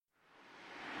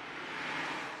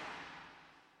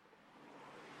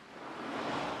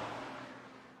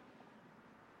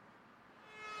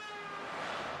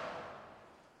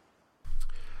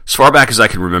far back as I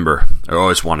can remember, I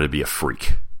always wanted to be a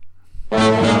freak.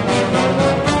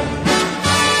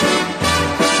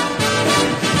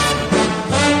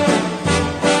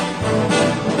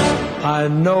 I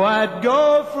know I'd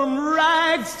go from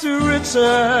rags to riches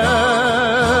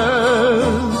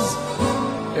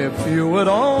if you would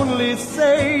only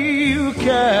say you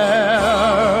care.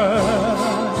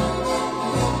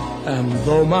 And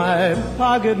though my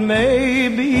pocket may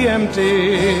be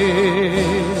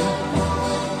empty,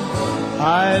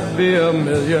 I'd be a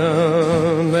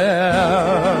millionaire.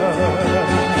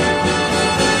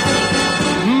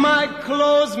 My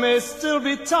clothes may still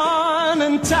be torn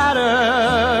and tattered.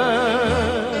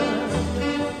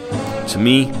 To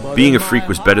me, being a freak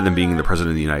was better than being the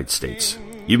President of the United States.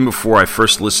 Even before I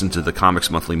first listened to the Comics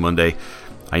Monthly Monday,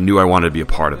 I knew I wanted to be a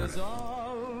part of it.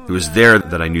 It was there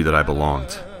that I knew that I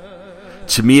belonged.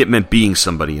 To me, it meant being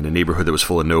somebody in a neighborhood that was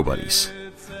full of nobodies.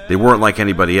 They weren't like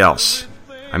anybody else.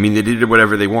 I mean, they did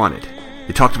whatever they wanted.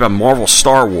 They talked about Marvel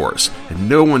Star Wars, and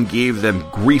no one gave them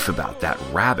grief about that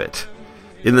rabbit.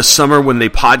 In the summer, when they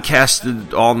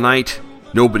podcasted all night,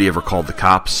 nobody ever called the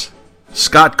cops.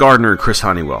 Scott Gardner and Chris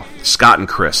Honeywell. Scott and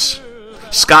Chris.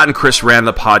 Scott and Chris ran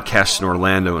the podcast in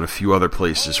Orlando and a few other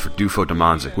places for Dufo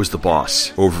DeMonzik, was the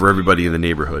boss over everybody in the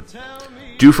neighborhood.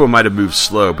 Dufo might have moved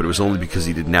slow, but it was only because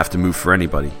he didn't have to move for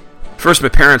anybody. First, my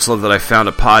parents loved that I found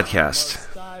a podcast.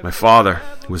 My father,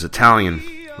 who was Italian,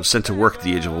 was sent to work at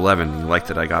the age of 11, and he liked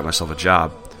that I got myself a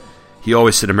job. He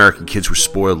always said American kids were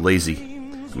spoiled lazy.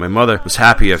 And my mother was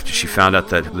happy after she found out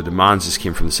that the DeMonzis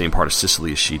came from the same part of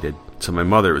Sicily as she did. To my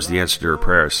mother, it was the answer to her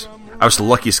prayers. I was the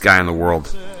luckiest guy in the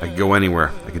world. I could go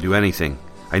anywhere. I could do anything.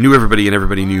 I knew everybody and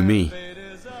everybody knew me.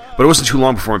 But it wasn't too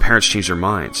long before my parents changed their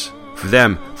minds. For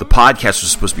them, the podcast was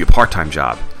supposed to be a part-time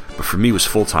job, but for me it was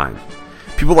full-time.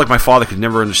 People like my father could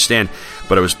never understand,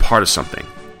 but I was part of something.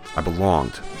 I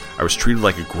belonged. I was treated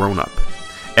like a grown-up.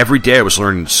 Every day I was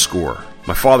learning to score.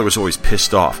 My father was always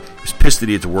pissed off. He was pissed that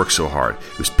he had to work so hard.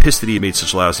 He was pissed that he had made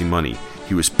such lousy money.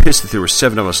 He was pissed that there were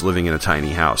 7 of us living in a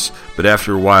tiny house. But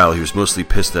after a while, he was mostly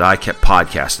pissed that I kept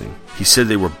podcasting. He said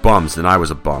they were bums, and I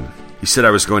was a bum. He said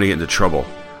I was going to get into trouble.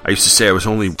 I used to say I was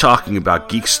only talking about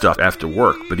geek stuff after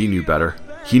work, but he knew better.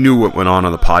 He knew what went on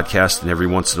the podcast, and every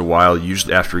once in a while,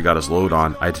 usually after he got his load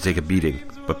on, I had to take a beating.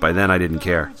 But by then, I didn't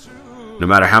care. No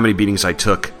matter how many beatings I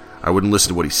took, I wouldn't listen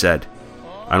to what he said.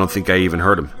 I don't think I even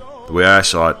heard him. The way I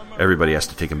saw it, everybody has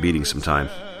to take a beating sometime.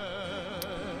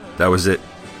 That was it.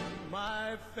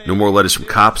 No more letters from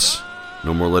cops.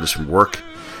 No more letters from work.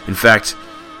 In fact,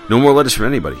 no more letters from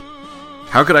anybody.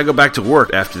 How could I go back to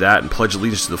work after that and pledge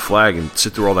allegiance to the flag and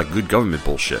sit through all that good government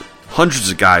bullshit?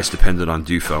 Hundreds of guys depended on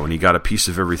Dufo, and he got a piece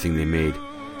of everything they made.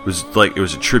 It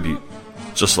was a tribute,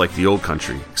 just like the old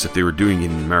country, except they were doing it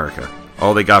in America.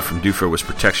 All they got from Dufo was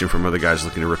protection from other guys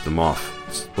looking to rip them off.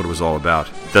 That's what it was all about.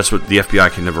 That's what the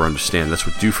FBI can never understand. That's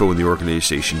what Dufo and the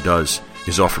organization does,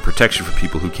 is offer protection for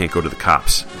people who can't go to the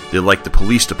cops. They're like the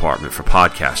police department for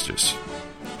podcasters.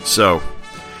 So,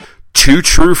 Two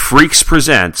True Freaks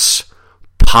presents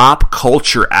Pop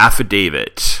Culture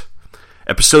Affidavit.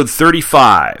 Episode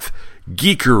 35,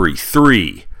 Geekery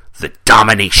 3, The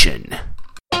Domination.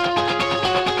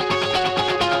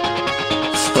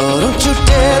 Oh, don't you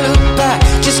dare look back,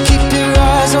 just keep your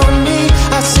eyes on me.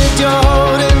 I said you're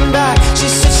holding back. She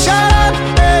said shut up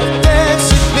and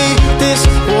dance with me. This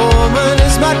woman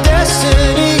is my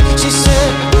destiny. She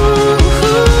said ooh,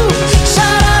 ooh,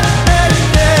 shut up and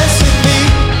dance with me.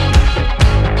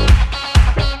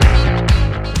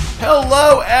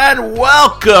 Hello and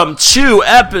welcome to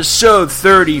episode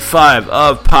 35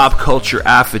 of Pop Culture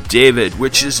Affidavit,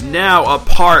 which is now a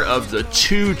part of the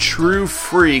Two True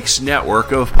Freaks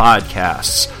network of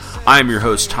podcasts. I'm your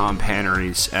host, Tom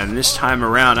Panarese, and this time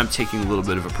around I'm taking a little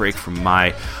bit of a break from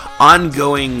my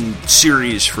ongoing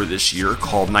series for this year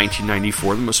called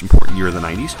 1994, the most important year of the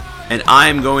 90s, and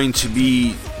I'm going to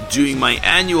be doing my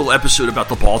annual episode about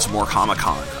the Baltimore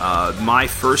Comic-Con. My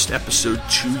first episode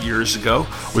 2 years ago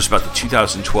was about the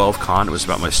 2012 con. It was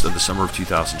about the summer of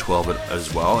 2012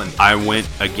 as well. And I went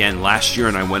again last year,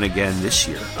 and I went again this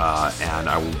year.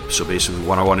 So basically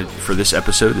what I wanted for this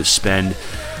episode is spend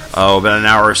about an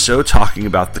hour or so talking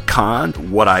about the con,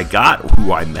 what I got,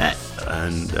 who I met,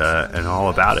 and all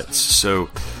about it. So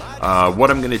what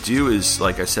I'm going to do is,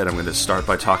 like I said, I'm going to start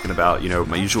by talking about,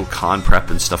 my usual con prep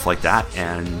and stuff like that,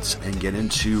 and get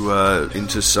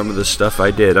into some of the stuff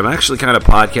I did. I'm actually kind of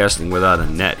podcasting without a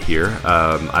net here.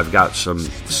 I've got some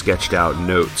sketched out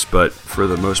notes, but for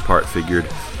the most part figured,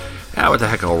 what the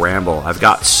heck, I'll ramble. I've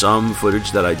got some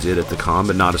footage that I did at the con,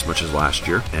 but not as much as last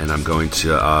year, and I'm going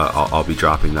to, I'll be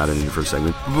dropping that in for a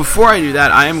segment. But before I do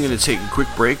that, I am going to take a quick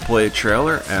break, play a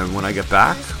trailer, and when I get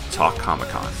back, talk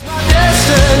Comic-Con.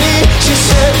 Destiny, she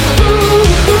said, ooh,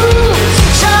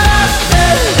 shut up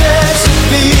and dance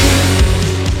with me.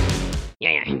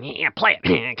 Yeah, play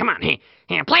it. Come on. Play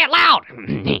it loud.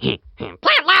 Play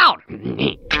it loud.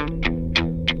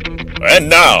 And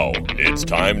now, it's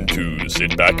time to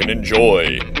sit back and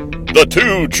enjoy the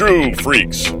Two True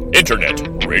Freaks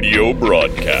Internet Radio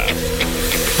Broadcast.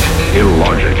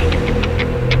 Illogic,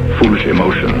 foolish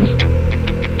emotions,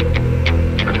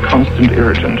 a constant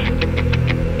irritant.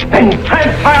 And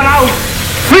transfer out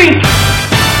freak!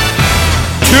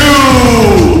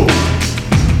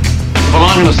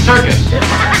 belong in a circus.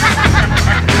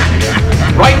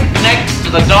 Right next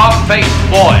to the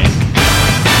dog-faced boy.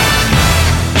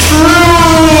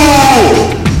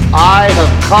 True! I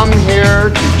have come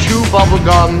here to chew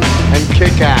bubblegum and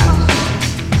kick ass.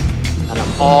 And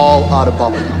I'm all out of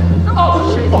bubblegum.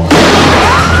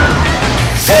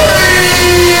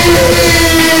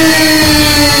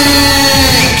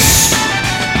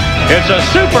 It's a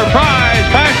super prize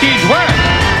package worth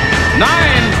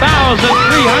 $9,388.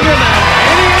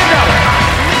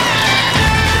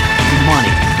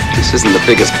 Money. This isn't the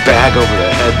biggest bag over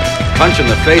the head punch in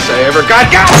the face I ever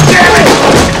got. God damn it!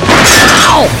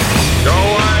 Ow! Go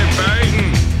away,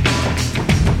 Peyton!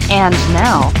 And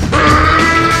now,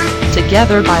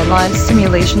 together by live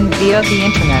simulation via the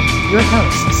internet, your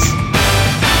hosts,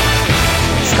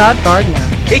 Scott Gardner.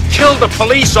 He killed a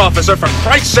police officer, for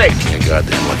Christ's sake! You're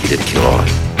goddamn lucky he didn't kill all.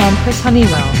 And Chris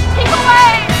Honeywell. Keep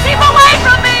away! Keep away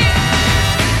from me!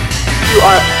 You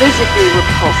are physically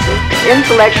repulsive,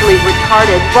 intellectually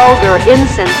retarded, vulgar,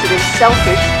 insensitive,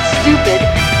 selfish, stupid.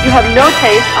 You have no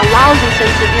taste, a lousy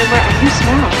sense of humor, and you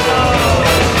smell.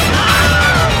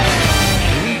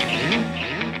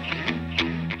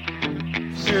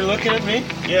 So you're looking at me?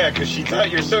 Yeah, because she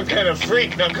thought you're some kind of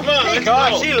freak. Now come on, let's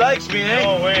God, go. she likes me, eh?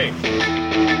 No way.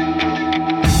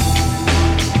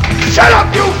 Shut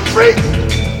up, you freak!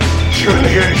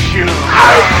 Julius, you.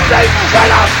 I said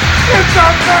shut up! It's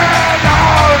a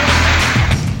madhouse!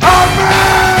 A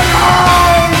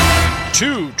madhouse!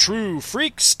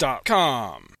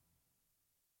 TwoTrueFreaks.com.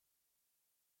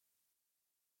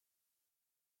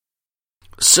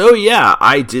 So yeah,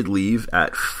 I did leave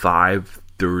at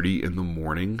 5:30 in the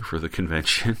morning for the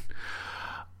convention.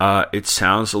 It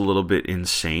sounds a little bit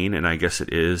insane, and I guess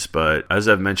it is, but as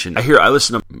I've mentioned, I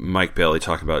listen to Mike Bailey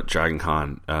talk about Dragon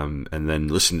Con, and then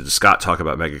listening to Scott talk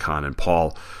about MegaCon, and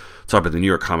Paul talk about the New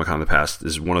York Comic Con in the past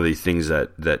is one of the things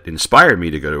that inspired me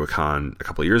to go to a con a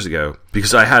couple of years ago,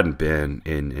 because I hadn't been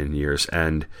in years.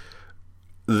 And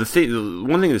the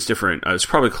one thing that's different, it's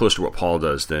probably closer to what Paul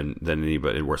does than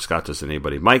anybody, and what Scott does than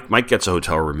anybody. Mike gets a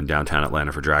hotel room in downtown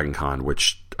Atlanta for Dragon Con,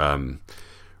 which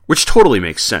totally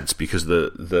makes sense, because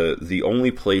the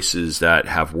only places that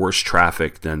have worse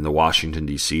traffic than the Washington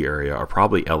D.C. area are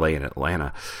probably L.A. and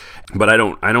Atlanta. But I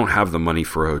don't have the money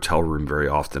for a hotel room very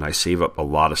often. I save up a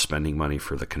lot of spending money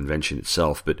for the convention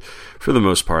itself, but for the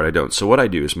most part I don't. So what I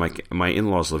do is my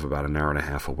in-laws live about an hour and a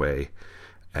half away,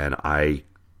 and I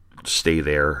stay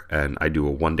there, and I do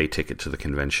a one-day ticket to the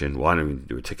convention. Well, I don't even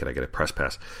do a ticket, I get a press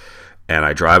pass. And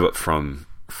I drive up from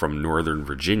Northern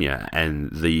Virginia,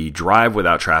 and the drive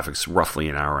without traffic is roughly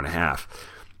an hour and a half.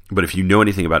 But if you know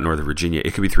anything about Northern Virginia,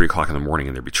 it could be 3 o'clock in the morning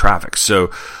and there'd be traffic. So,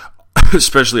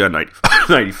 especially on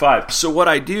 95. So what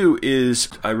I do is,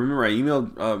 I remember I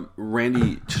emailed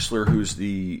Randy Chisler, who's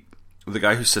the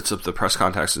guy who sets up the press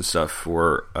contacts and stuff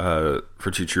for the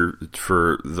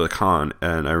con,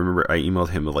 and I remember I emailed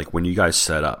him like, when you guys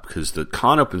set up, because the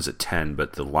con opens at 10,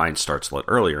 but the line starts a lot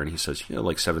earlier, and he says,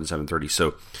 like 7:30.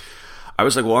 So I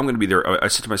was like, well, I'm going to be there. I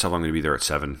said to myself, I'm going to be there at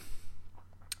 7,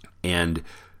 and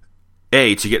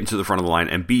A, to get into the front of the line,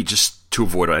 and B, just to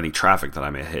avoid any traffic that I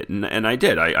may hit. And I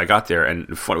did. I got there, and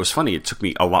it was funny. It took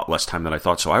me a lot less time than I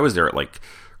thought. So I was there at like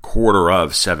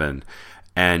 7:15,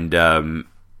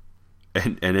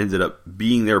 and ended up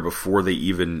being there before they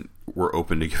even were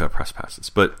open to give out press passes.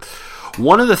 But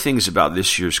one of the things about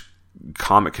this year's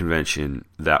comic convention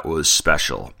that was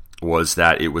special was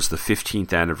that it was the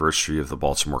 15th anniversary of the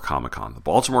Baltimore Comic Con. The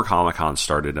Baltimore Comic Con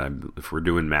started, if we're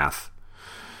doing math,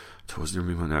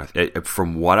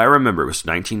 from what I remember, it was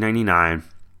 1999,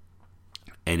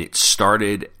 and it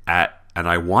started at, and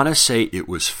I want to say it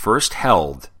was first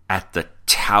held at the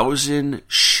Towson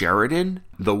Sheridan,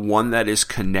 the one that is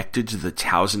connected to the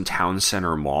Towson Town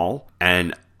Center Mall.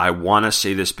 And I want to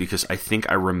say this because I think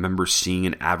I remember seeing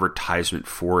an advertisement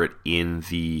for it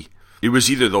it was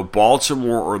either the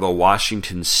Baltimore or the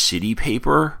Washington City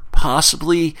paper,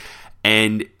 possibly,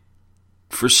 and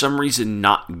for some reason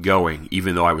not going,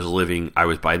 even though I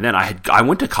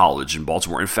went to college in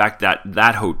Baltimore. In fact,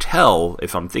 that hotel,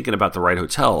 if I'm thinking about the right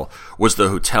hotel, was the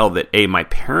hotel that A, my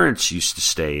parents used to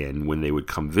stay in when they would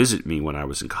come visit me when I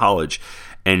was in college,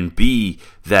 and B,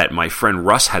 that my friend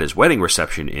Russ had his wedding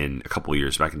reception in a couple of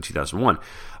years back in 2001.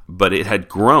 But it had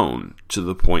grown to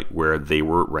the point where they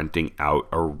were renting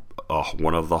out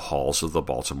one of the halls of the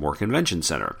Baltimore Convention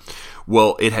Center.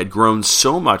 Well, it had grown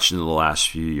so much in the last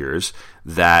few years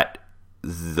that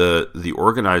the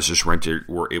organizers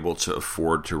were able to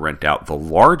afford to rent out the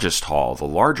largest hall, the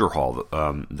larger hall,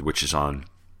 which is on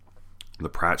the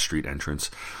Pratt Street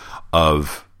entrance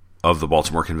of the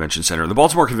Baltimore Convention Center. And the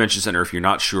Baltimore Convention Center, if you're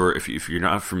not sure, if you're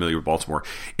not familiar with Baltimore,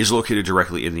 is located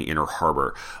directly in the Inner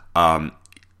Harbor.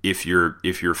 If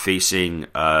you're facing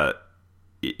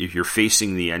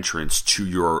the entrance, to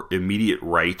your immediate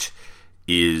right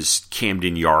is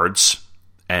Camden Yards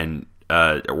and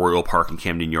Royal Park and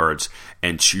Camden Yards,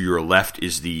 and to your left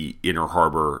is the Inner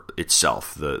Harbor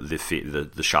itself,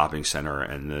 the shopping center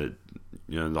and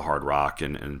the Hard Rock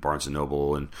and Barnes and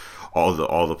Noble and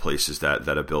all the places that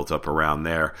are built up around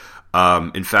there.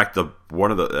 In fact,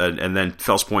 and then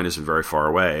Fells Point isn't very far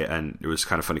away, and it was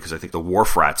kind of funny because I think the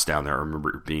Wharf Rats down there, I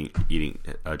remember drinking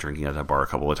at that bar a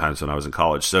couple of times when I was in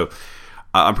college. So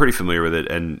I'm pretty familiar with it,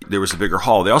 and there was a bigger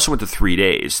hall. They also went to 3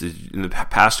 days. In the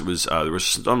past, it was there was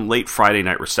some late Friday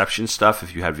night reception stuff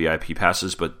if you had VIP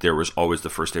passes, but there was always, the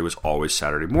first day was always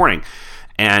Saturday morning.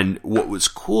 And what was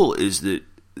cool is that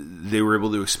they were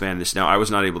able to expand this. Now, I was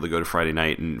not able to go to Friday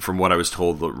night, and from what I was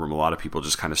told from a lot of people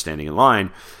just kind of standing in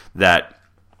line, that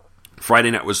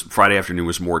Friday afternoon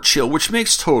was more chill, which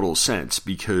makes total sense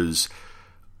because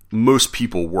most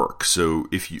people work. So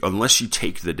unless you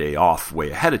take the day off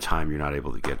way ahead of time, you're not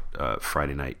able to get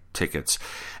Friday night tickets.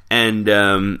 And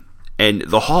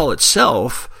the hall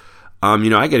itself, I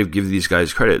got to give these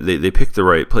guys credit. They picked the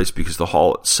right place because the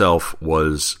hall itself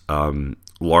was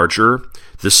larger.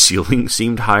 The ceiling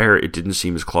seemed higher. It didn't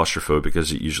seem as claustrophobic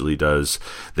as it usually does.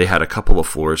 They had a couple of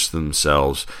floors to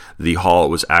themselves. The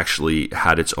hall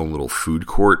had its own little food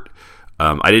court.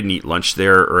 I didn't eat lunch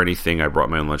there or anything. I brought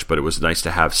my own lunch, but it was nice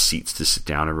to have seats to sit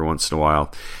down every once in a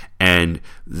while. And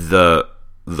the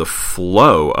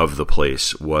flow of the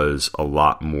place was a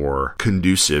lot more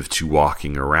conducive to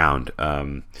walking around.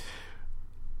 I'm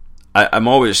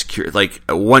always curious. Like,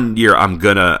 one year I'm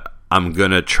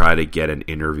gonna try to get an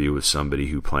interview with somebody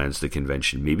who plans the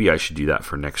convention. Maybe I should do that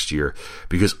for next year,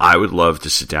 because I would love to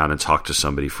sit down and talk to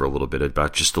somebody for a little bit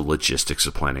about just the logistics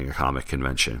of planning a comic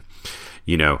convention.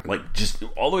 Like just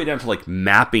all the way down to like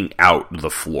mapping out the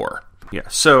floor. Yeah.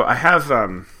 So I have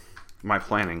my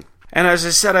planning, and as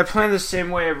I said, I plan the same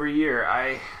way every year.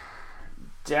 I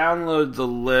download the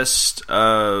list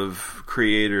of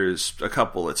creators a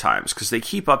couple of times because they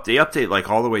update like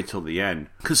all the way till the end,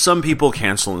 because some people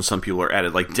cancel and some people are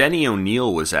added. Like Denny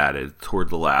O'Neil was added toward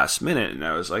the last minute, and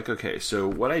I was like, okay, so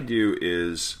what I do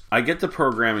is I get the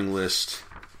programming list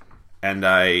and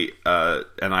I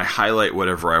highlight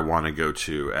whatever I want to go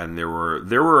to, and there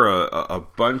were a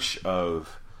bunch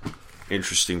of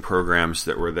interesting programs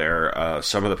that were there.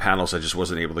 Some of the panels I just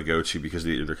wasn't able to go to because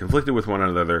they either conflicted with one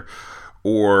another,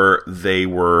 or they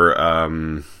were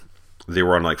on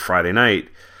like Friday night.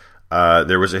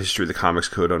 There was a History of the Comics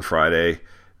Code on Friday.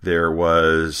 There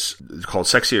was called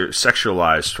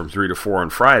Sexualized from 3 to 4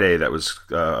 on Friday. That was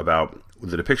about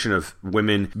the depiction of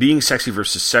women being sexy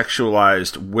versus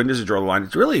sexualized. When does it draw the line?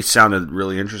 It really sounded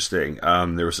really interesting.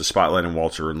 There was a spotlight on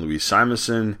Walter and Louise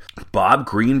Simonson. Bob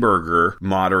Greenberger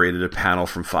moderated a panel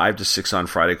from 5 to 6 on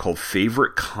Friday called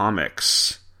Favorite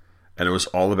Comics. And it was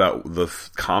all about the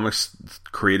comics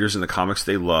creators and the comics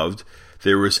they loved.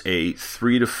 There was a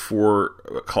 3 to 4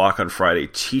 o'clock on Friday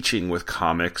teaching with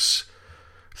comics.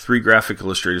 3 graphic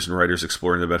illustrators and writers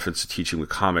exploring the benefits of teaching with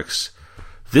comics.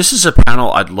 This is a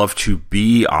panel I'd love to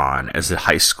be on as a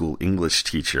high school English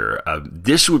teacher.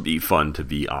 This would be fun to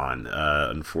be on.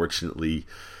 Unfortunately,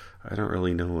 I don't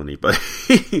really know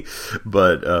anybody,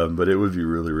 but it would be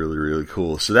really, really, really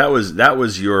cool. So that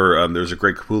was your. There was a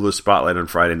Greg Capullo spotlight on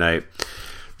Friday night.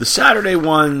 The Saturday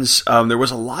ones, there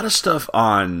was a lot of stuff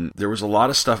on. There was a lot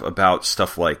of stuff about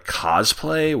stuff like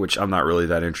cosplay, which I'm not really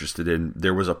that interested in.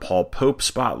 There was a Paul Pope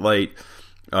spotlight,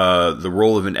 the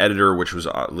role of an editor, which was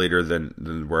later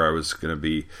than where I was going to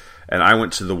be, and I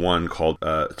went to the one called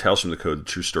Tales from the Code: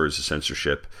 True Stories of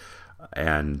Censorship,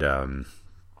 and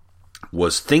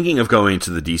was thinking of going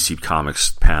to the DC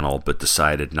Comics panel, but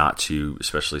decided not to,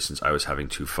 especially since I was having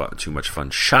too much fun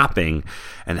shopping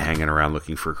and hanging around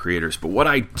looking for creators. But what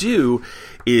I do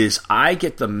is I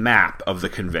get the map of the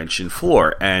convention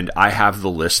floor, and I have the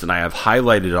list, and I have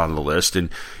highlighted on the list. And,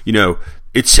 you know,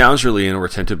 it sounds really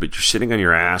inattentive, but you're sitting on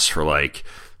your ass for like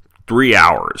 3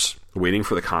 hours waiting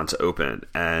for the con to open.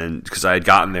 And because I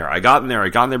got in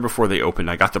there before they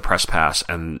opened. I got the press pass,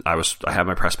 and I had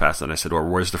my press pass, and I said, well,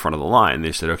 where's the front of the line? And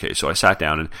they said, okay. So I sat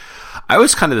down, and I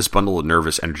was kind of this bundle of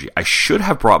nervous energy. I should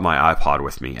have brought my iPod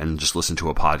with me and just listened to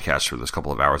a podcast for those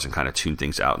couple of hours and kind of tune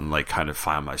things out and like kind of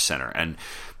find my center. And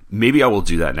maybe I will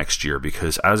do that next year,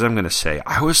 because as I'm going to say,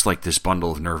 I was like this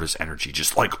bundle of nervous energy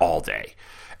just like all day.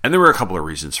 And there were a couple of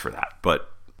reasons for that, but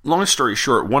long story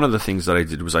short, one of the things that I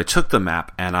did was I took the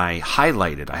map and I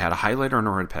highlighted. I had a highlighter and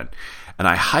a red pen, and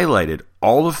I highlighted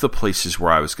all of the places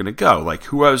where I was going to go, like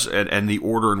who I was and the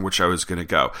order in which I was going to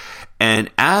go. And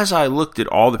as I looked at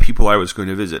all the people I was going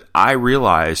to visit, I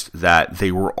realized that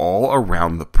they were all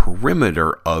around the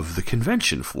perimeter of the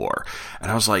convention floor. And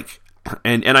I was like,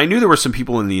 and I knew there were some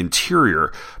people in the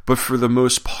interior, but for the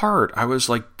most part, I was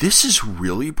like, this is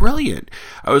really brilliant.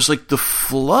 I was like, the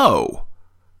flow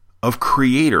of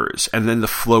creators and then the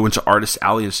flow into Artist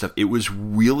Alley and stuff, it was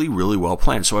really, really well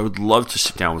planned. So I would love to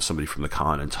sit down with somebody from the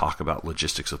con and talk about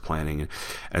logistics of planning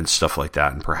and stuff like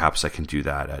that. And perhaps I can do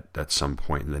that at some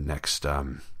point in the next,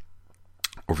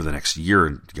 over the next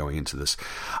year going into this.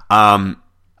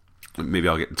 Maybe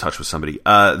I'll get in touch with somebody.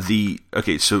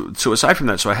 So aside from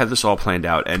that, so I had this all planned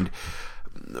out, and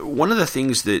one of the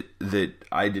things that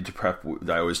I did to prep,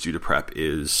 that I always do to prep,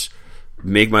 is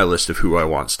make my list of who I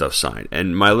want stuff signed.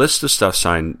 And my list of stuff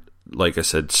signed, like I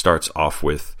said, starts off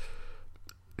with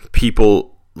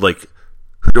people like,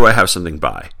 who do I have something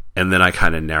by? And then I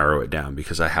kind of narrow it down,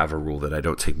 because I have a rule that I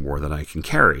don't take more than I can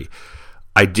carry.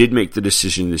 I did make the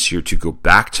decision this year to go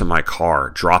back to my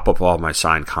car, drop up all my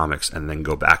signed comics, and then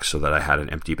go back so that I had an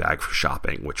empty bag for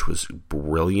shopping, which was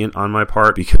brilliant on my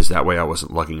part, because that way I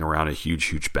wasn't lugging around a huge,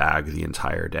 huge bag the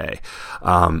entire day.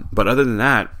 But other than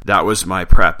that, that was my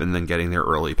prep, and then getting there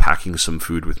early, packing some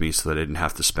food with me so that I didn't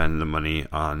have to spend the money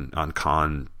on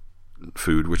con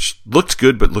food, which looked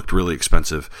good but looked really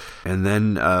expensive. And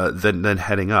then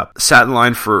heading up. Sat in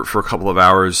line for a couple of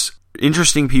hours.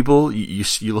 Interesting people.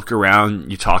 You look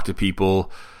around, you talk to people.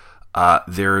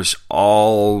 There's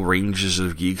all ranges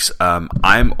of geeks.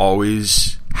 I'm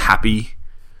always happy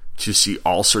to see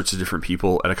all sorts of different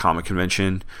people at a comic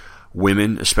convention.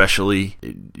 Women, especially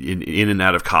in and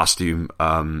out of costume.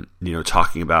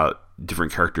 Talking about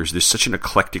different characters. There's such an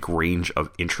eclectic range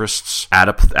of interests at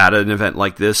an event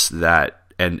like this that.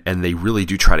 And they really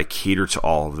do try to cater to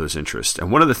all of those interests.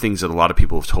 And one of the things that a lot of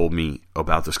people have told me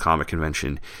about this comic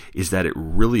convention is that it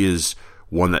really is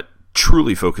one that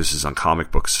truly focuses on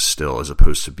comic books still, as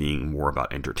opposed to being more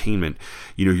about entertainment.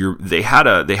 They had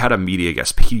a media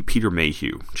guest, Peter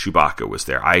Mayhew. Chewbacca was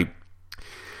there. I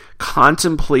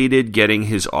contemplated getting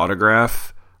his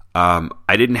autograph. I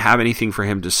didn't have anything for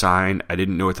him to sign. I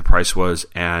didn't know what the price was,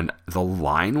 and the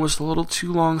line was a little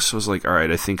too long, so I was like, all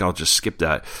right, I think I'll just skip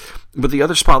that. But the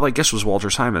other spotlight guest was Walter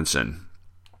Simonson,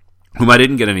 whom I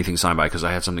didn't get anything signed by because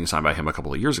I had something signed by him a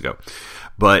couple of years ago.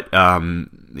 But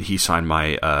he signed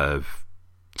my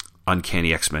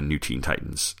Uncanny X-Men New Teen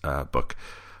Titans book.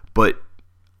 But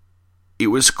it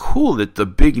was cool that the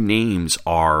big names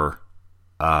are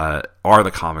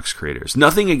the comics creators.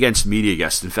 Nothing against media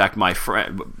guests. In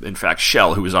fact,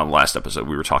 Shell, who was on the last episode,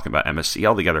 we were talking about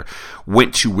MSCL together,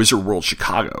 went to Wizard World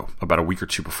Chicago about a week or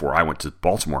two before I went to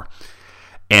Baltimore.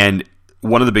 And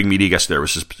one of the big media guests there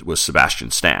was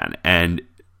Sebastian Stan. And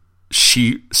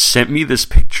she sent me this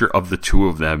picture of the two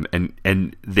of them,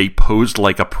 and they posed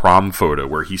like a prom photo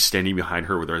where he's standing behind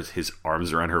her with his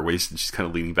arms around her waist and she's kind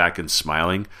of leaning back and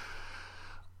smiling.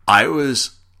 I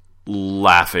was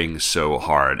laughing so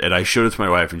hard, and I showed it to my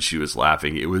wife and she was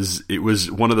laughing. It was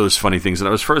one of those funny things, and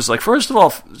I was first of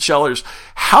all, Shellers,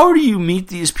 how do you meet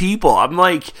these people? I'm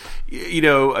like,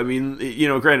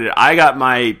 granted, I got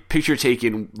my picture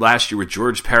taken last year with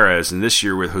George Perez and this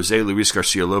year with Jose Luis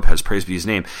Garcia Lopez, praise be his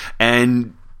name.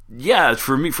 And yeah,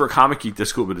 for me, for a comic geek,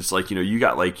 that's cool, but it's like, you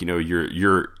got like,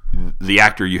 you're the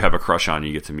actor you have a crush on,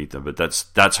 you get to meet them, but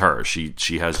that's her.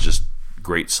 She has just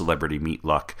great celebrity meet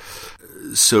luck.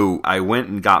 So I went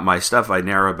and got my stuff. I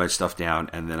narrowed my stuff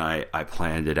down, and then I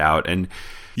planned it out. And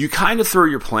you kind of throw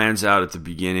your plans out at the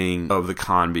beginning of the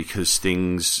con because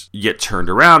things get turned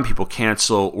around, people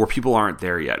cancel, or people aren't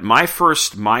there yet. My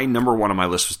number one on my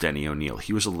list was Denny O'Neil.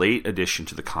 He was a late addition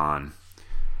to the con,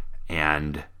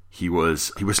 and he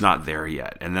was not there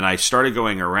yet. And then I started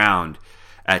going around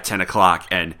at 10 o'clock,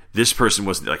 and this person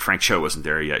wasn't, like Frank Cho wasn't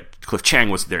there yet, Cliff Chang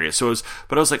wasn't there yet.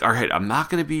 But I was like, all right, I'm not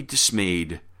going to be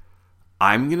dismayed.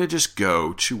 I'm going to just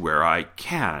go to where I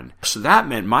can. So that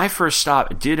meant my first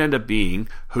stop did end up being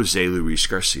Jose Luis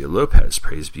Garcia Lopez,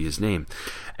 praise be his name.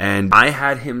 And I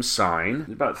had him sign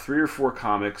about 3 or 4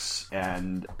 comics,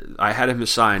 and I had him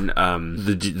sign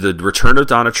the Return of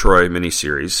Donna Troy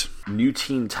miniseries, New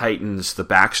Teen Titans, the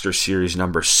Baxter series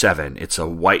number 7. It's a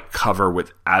white cover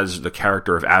with the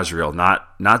character of Azrael,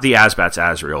 not the Asbats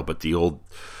Azrael, but the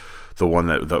one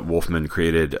that Wolfman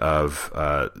created of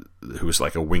who was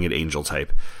like a winged angel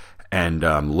type, and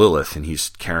Lilith, and he's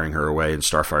carrying her away, and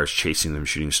Starfire's chasing them,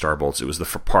 shooting starbolts. It was the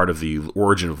part of the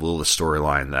origin of Lilith's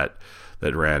storyline that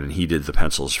ran, and he did the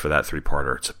pencils for that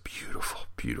 3-parter. It's a beautiful,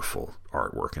 beautiful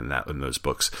artwork in those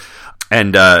books.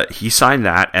 And he signed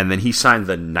that, and then he signed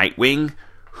the Nightwing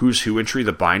Who's Who entry,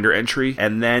 the binder entry,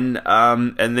 and then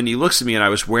he looks at me, and I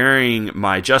was wearing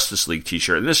my Justice League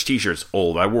t-shirt, and this t-shirt's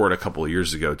old. I wore it a couple of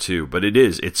years ago too, but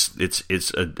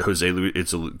it's a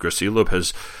Garcia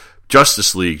Lopez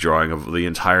Justice League drawing of the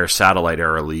entire Satellite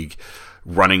era league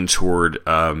running toward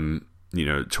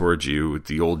towards you with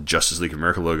the old Justice League of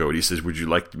America logo, and he says, "Would you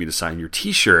like me to sign your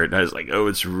t-shirt?" And I was like, "Oh,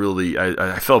 it's really,"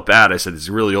 I felt bad. I said, "It's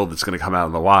really old. It's going to come out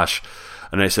in the wash."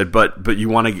 And I said, but you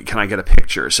want to, can I get a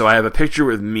picture? So I have a picture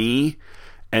with me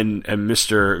and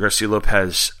Mr. Garcia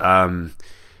Lopez,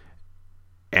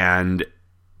 and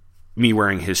me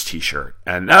wearing his t-shirt.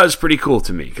 And that was pretty cool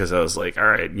to me, because I was like, all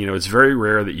right, it's very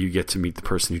rare that you get to meet the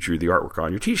person who drew the artwork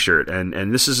on your t-shirt.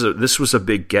 And this was a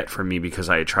big get for me, because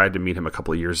I had tried to meet him a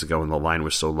couple of years ago, and the line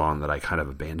was so long that I kind of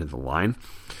abandoned the line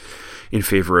in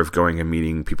favor of going and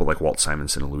meeting people like Walt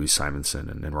Simonson and Louise Simonson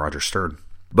and Roger Stern.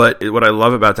 But what I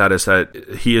love about that is that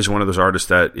he is one of those artists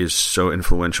that is so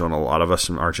influential in a lot of us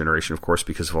in our generation, of course,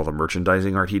 because of all the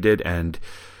merchandising art he did, and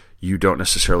you don't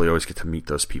necessarily always get to meet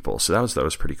those people. So that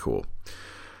was pretty cool.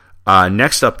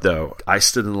 Next up, though, I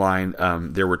stood in line.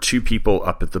 There were 2 people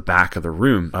up at the back of the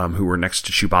room who were next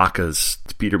to Chewbacca's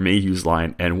Peter Mayhew's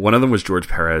line, and one of them was George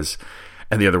Perez,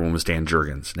 and the other one was Dan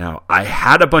Jurgens. Now, I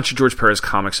had a bunch of George Perez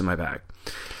comics in my bag,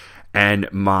 and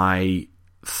my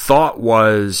thought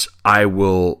was, I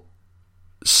will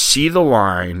see the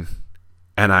line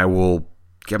and I will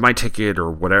get my ticket or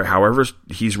whatever, however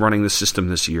he's running the system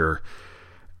this year,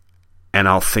 and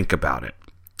I'll think about it.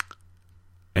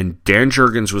 And Dan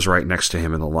Jurgens was right next to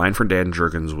him, and the line for Dan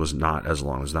Jurgens was not as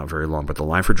long, it was not very long, but the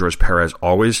line for George Perez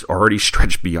already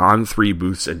stretched beyond 3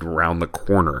 booths and around the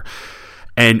corner.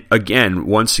 And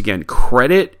once again,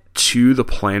 credit to the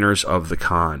planners of the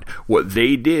con. What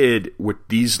they did with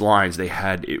these lines, they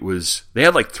had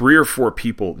like 3 or 4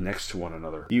 people next to one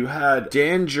another. You had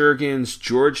Dan Jurgens,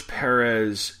 George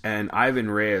Perez, and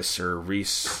Ivan Reyes, or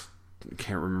Reese, I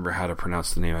can't remember how to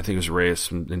pronounce the name. I think it was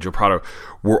Reyes and Joe Prado,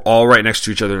 were all right next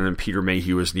to each other, and then Peter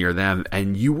Mayhew was near them.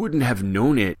 And you wouldn't have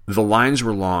known it. The lines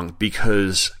were long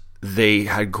because they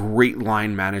had great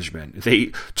line management.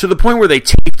 To the point where they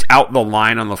taped out the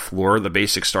line on the floor, the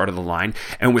basic start of the line.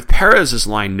 And with Perez's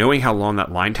line, knowing how long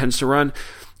that line tends to run,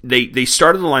 they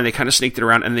started the line, they kind of snaked it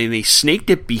around, and then they snaked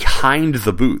it behind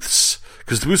the booths,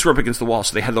 because the booths were up against the wall,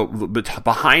 so they had the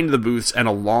behind the booths and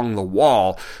along the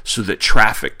wall so that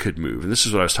traffic could move. And this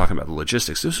is what I was talking about, the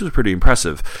logistics. This was pretty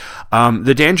impressive.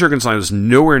 The Dan Jurgens line was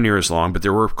nowhere near as long, but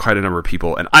there were quite a number of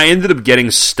people, and I ended up getting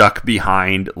stuck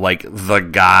behind like the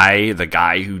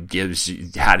guy who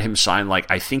had him sign,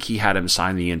 like, I think he had him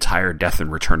sign the entire Death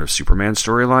and Return of Superman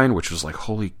storyline, which was like,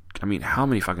 how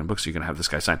many fucking books are you going to have this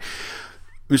guy sign?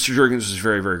 Mr. Jurgens was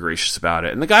very, very gracious about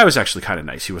it. And the guy was actually kind of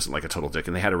nice. He wasn't like a total dick.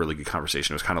 And they had a really good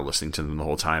conversation. I was kind of listening to them the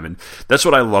whole time. And that's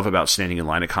what I love about standing in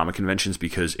line at comic conventions,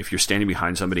 because if you're standing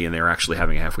behind somebody and they're actually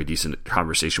having a halfway decent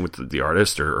conversation with the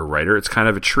artist or writer, it's kind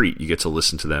of a treat. You get to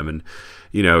listen to them and,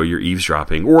 you're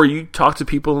eavesdropping. Or you talk to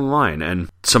people in line. And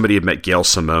somebody had met Gail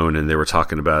Simone, and they were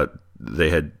talking about, they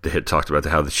had talked about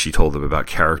how she told them about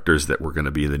characters that were going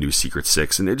to be in the new Secret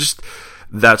Six. And it just,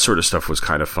 that sort of stuff was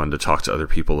kind of fun to talk to other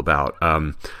people about.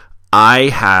 I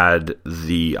had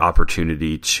the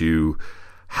opportunity to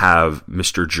have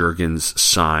Mr. Jurgens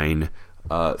sign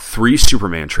 3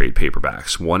 Superman trade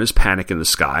paperbacks. One is Panic in the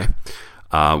Sky,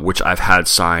 which I've had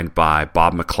signed by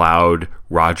Bob McLeod,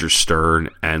 Roger Stern,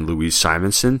 and Louise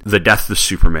Simonson. The Death of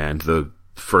Superman, the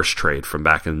first trade from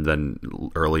back in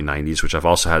the early 90s, which I've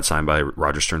also had signed by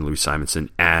Roger Stern, Louise Simonson,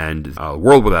 and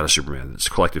World Without a Superman. It's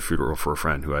Collective Funeral for a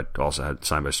Friend, who I'd also had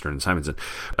signed by Stern and Simonson.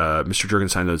 Mr.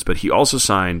 Jurgens signed those, but he also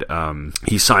signed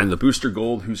the Booster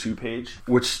Gold Who's Who page,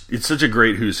 which it's such a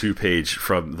great Who's Who page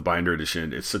from the binder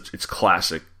edition. It's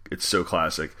classic. It's so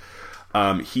classic.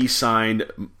 He signed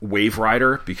Wave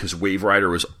Rider because Wave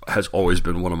Rider has always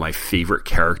been one of my favorite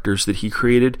characters that he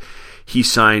created. He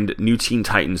signed New Teen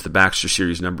Titans, the Baxter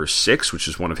Series number 6, which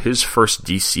is one of his first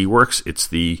DC works. It's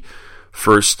the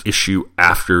first issue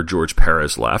after George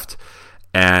Perez left.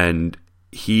 And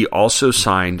he also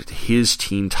signed his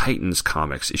Teen Titans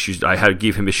comics issues. I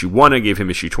gave him issue 1, I gave him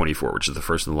issue 24, which is the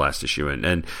first and the last issue.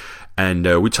 And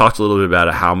we talked a little bit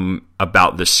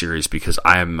about this series because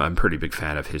I'm a pretty big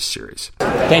fan of his series.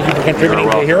 Thank you for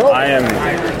contributing to Hero.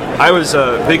 I was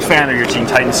a big fan of your Teen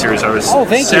Titans series. I was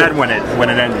sad when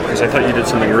it ended because I thought you did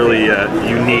something really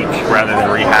unique rather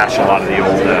than rehash a lot of the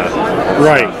old.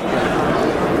 Right.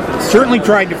 Certainly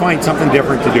tried to find something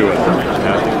different to do with.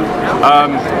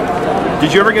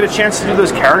 Did you ever get a chance to do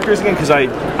those characters again? Because I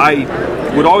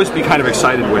would always be kind of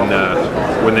excited when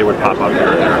they would pop up here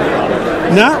and there.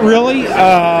 Not really,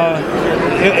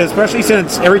 especially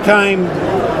since every time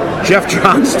Jeff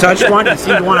Johns touched one, he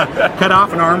seemed to want to cut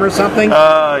off an arm or something.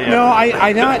 Yeah. No,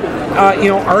 I not.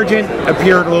 Argent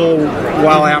appeared a little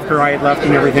while after I had left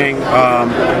and everything,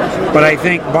 but I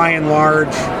think by and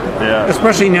large,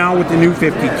 especially now with the new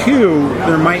 52,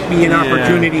 there might be an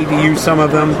opportunity to use some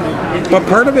of them. But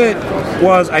part of it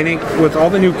was, I think, with all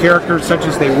the new characters such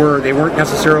as they weren't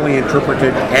necessarily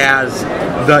interpreted as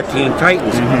the Teen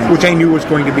Titans, which I knew was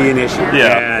going to be an issue.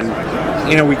 Yeah. And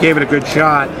we gave it a good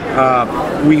shot.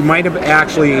 We might have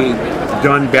actually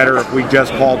done better if we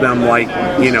just called them the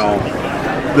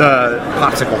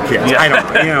Popsicle Kids. Yeah. I don't.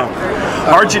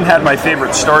 Argent had my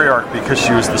favorite story arc because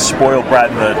she was the spoiled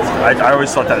brat, and I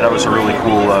always thought that was a really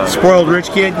cool spoiled rich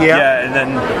kid. Yeah, and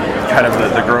then kind of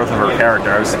the growth of her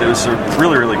character. It was a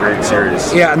really, really great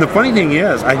series. Yeah, and the funny thing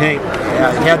is, I think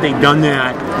had they done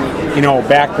that,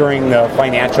 back during the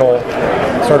financial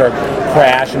sort of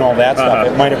crash and all that stuff,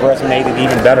 it might have resonated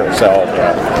even better. So,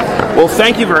 well,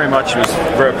 thank you very much. It was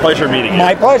a pleasure meeting you.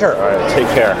 My pleasure. All right, take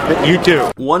care. You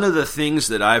too. One of the things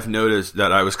that I've noticed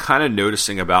that I was kind of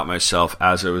noticing about myself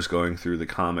as I was going through the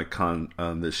Comic-Con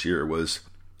this year was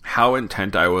how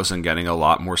intent I was on getting a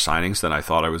lot more signings than I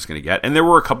thought I was going to get. And there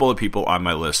were a couple of people on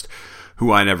my list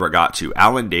who I never got to.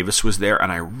 Alan Davis was there,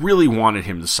 and I really wanted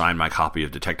him to sign my copy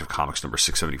of Detective Comics number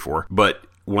 674. But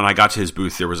when I got to his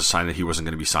booth, there was a sign that he wasn't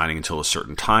going to be signing until a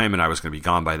certain time, and I was going to be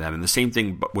gone by then. And the same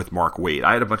thing with Mark Waid.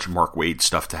 I had a bunch of Mark Waid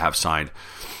stuff to have signed.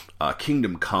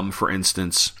 Kingdom Come, for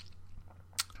instance,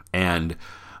 and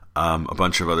a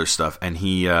bunch of other stuff. And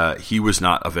he was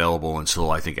not available until,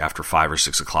 I think, after 5 or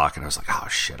 6 o'clock, and I was like, oh,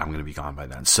 shit, I'm going to be gone by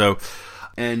then. So...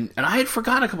 And I had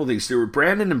forgotten a couple of things. There were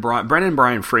Brandon and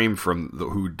Brian Frame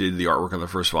who did the artwork on the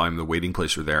first volume, The Waiting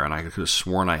Place, were there, and I could have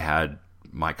sworn I had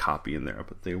my copy in there,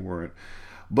 but they weren't.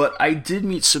 But I did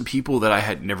meet some people that I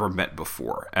had never met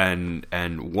before, and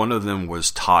one of them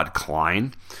was Todd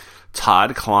Klein.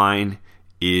 Todd Klein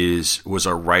was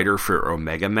a writer for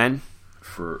Omega Men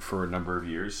for a number of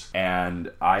years,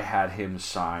 and I had him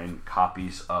sign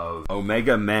copies of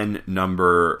Omega Men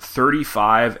number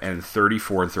 35 and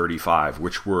 34 and 35,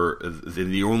 which were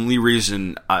the only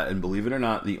reason, and believe it or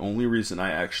not, the only reason I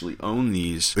actually own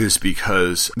these is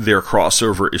because they're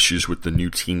crossover issues with the New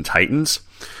Teen Titans,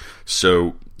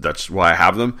 so that's why I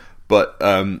have them. But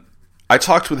I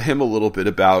talked with him a little bit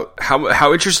about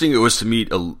how interesting it was to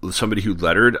meet somebody who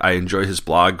lettered. I enjoy his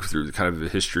blog through kind of the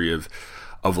history of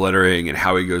lettering and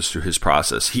how he goes through his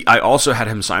process. I also had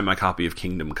him sign my copy of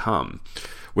Kingdom Come,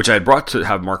 which I had brought to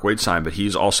have Mark Waid sign, but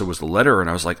he also was the letterer, and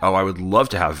I was like, oh, I would love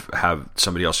to have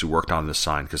somebody else who worked on this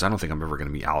sign, because I don't think I'm ever going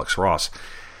to meet Alex Ross.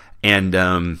 And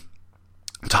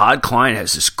Todd Klein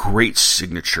has this great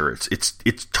signature.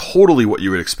 It's totally what you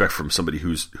would expect from somebody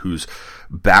whose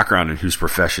background and whose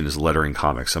profession is lettering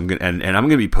comics. I'm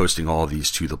gonna be posting all of these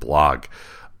to the blog.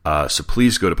 So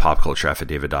please go to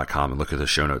popcultureaffidavit.com and look at the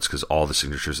show notes, because all the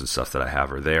signatures and stuff that I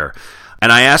have are there.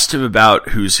 And I asked him about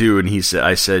Who's Who, and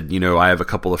I said, I have a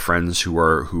couple of friends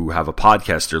who have a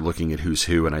podcast. They're looking at Who's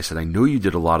Who, and I said, I know you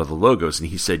did a lot of the logos, and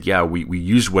he said, yeah, we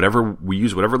used whatever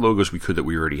logos we could that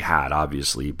we already had,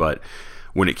 obviously, but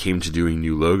when it came to doing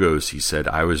new logos, he said,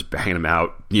 I was banging them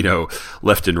out,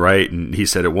 left and right, and he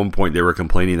said at one point they were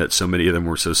complaining that so many of them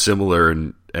were so similar,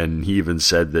 and he even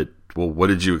said that, well, what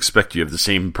did you expect? You have the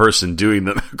same person doing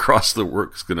them across the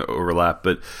work's going to overlap.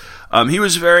 But he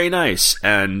was very nice.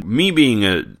 And me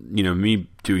being me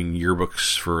doing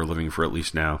yearbooks for a living for at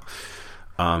least now,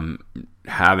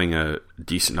 having a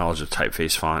decent knowledge of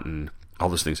typeface, font, and all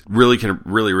those things,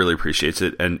 really appreciates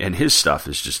it. And his stuff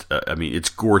is just, it's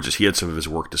gorgeous. He had some of his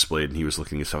work displayed, and he was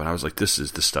looking at stuff, and I was like, this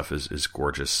stuff is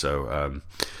gorgeous. So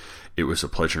it was a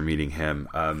pleasure meeting him.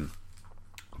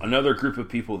 Another group of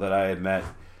people that I had met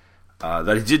that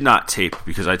I did not tape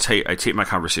because I taped my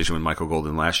conversation with Michael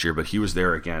Golden last year, but he was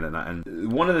there again.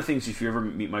 And one of the things, if you ever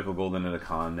meet Michael Golden at a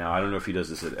con, now I don't know if he does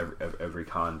this at every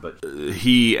con, but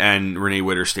he and Renee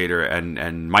Witterstaetter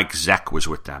and Mike Zeck was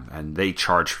with them, and they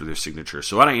charged for their signature.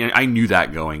 So I knew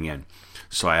that going in.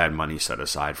 So I had money set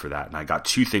aside for that, and I got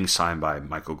 2 things signed by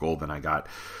Michael Golden. I got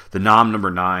the Nam number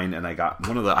 9, and I got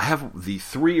I have the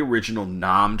 3 original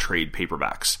Nam trade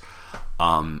paperbacks.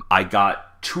 I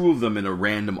got 2 of them in a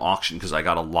random auction because I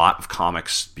got a lot of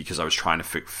comics because I was trying to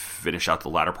finish out the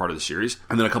latter part of the series.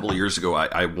 And then a couple of years ago,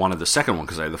 I wanted the second one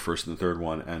because I had the first and the third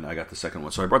one, and I got the second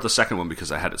one. So I brought the second one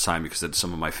because I had it signed because it had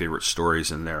some of my favorite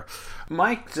stories in there.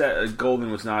 Mike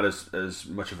Golden was not as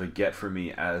much of a get for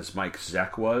me as Mike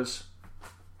Zeck was.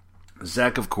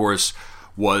 Zeck, of course,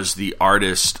 was the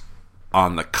artist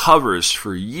on the covers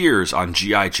for years on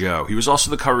G.I. Joe. He was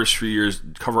also the cover artist for years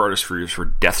for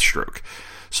Deathstroke.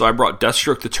 So I brought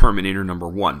Deathstroke the Terminator number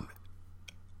 1,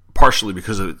 partially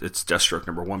because it's Deathstroke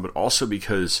number 1, but also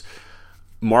because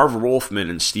Marv Wolfman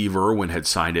and Steve Irwin had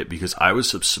signed it because I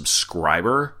was a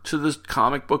subscriber to the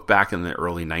comic book back in the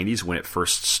early 90s when it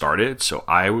first started. So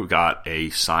I got a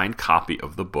signed copy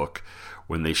of the book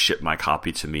when they shipped my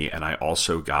copy to me, and I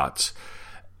also got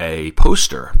a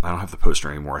poster. I don't have the poster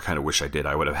anymore. I kind of wish I did.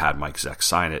 I would have had Mike Zeck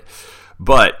sign it.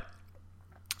 But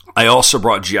I also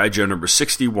brought G.I. Joe number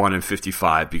 61 and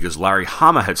 55 because Larry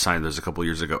Hama had signed those a couple of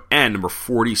years ago, and number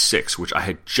 46, which I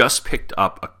had just picked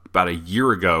up about a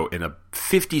year ago in a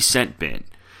 50-cent bin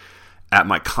at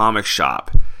my comic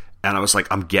shop. And I was like,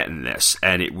 I'm getting this.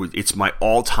 And it's my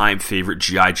all-time favorite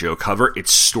G.I. Joe cover.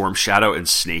 It's Storm Shadow and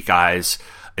Snake Eyes.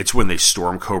 It's when they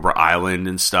storm Cobra Island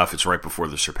and stuff. It's right before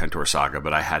the Serpentor saga,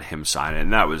 but I had him sign it,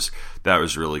 and that was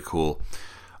really cool.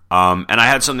 And I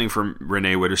had something from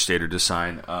Renee Witterstaetter to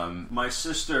sign. My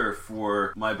sister,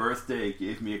 for my birthday,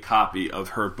 gave me a copy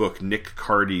of her book, Nick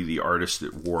Cardy, The Artist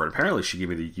That War. And apparently she gave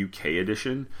me the UK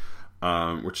edition,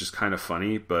 which is kind of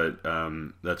funny, but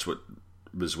that's what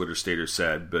Ms. Witterstaetter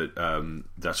said, but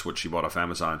that's what she bought off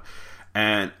Amazon.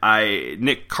 And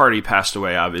Nick Cardy passed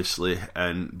away, obviously,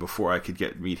 and before I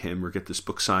could meet him or get this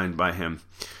book signed by him.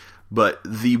 But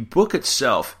the book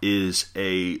itself is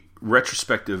a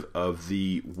retrospective of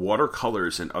the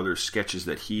watercolors and other sketches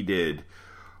that he did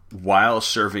while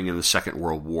serving in the Second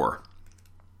World War.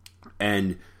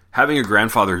 And having a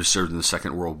grandfather who served in the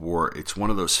Second World War, it's one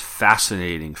of those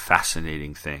fascinating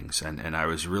things. And I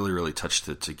was really, really touched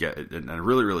to get it, and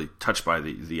really, really touched by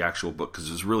the actual book because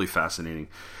it was really fascinating.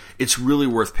 It's really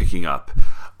worth picking up.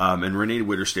 And Renee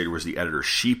Witterstaetter was the editor.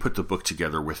 She put the book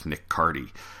together with Nick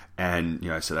Cardy. And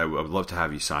I said, I would love to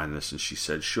have you sign this. And she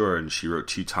said, sure. And she wrote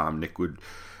to Tom, Nick would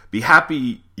be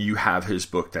happy you have his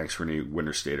book. Thanks, Renee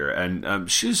Witterstaetter. And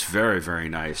she's very, very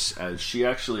nice. She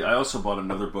actually, I also bought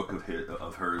another book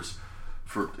of hers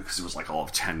because it was like all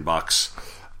of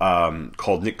 $10,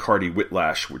 called Nick Cardy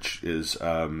Whiplash, which is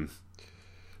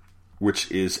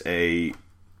a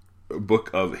book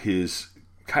of his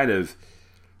kind of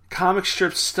comic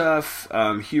strip stuff,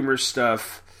 humor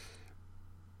stuff,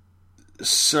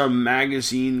 some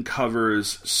magazine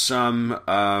covers, some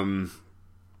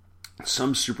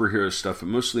superhero stuff, but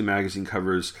mostly magazine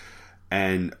covers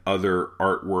and other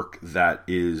artwork that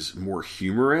is more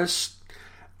humorous.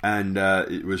 And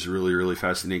it was really, really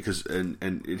fascinating because and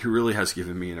it really has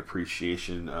given me an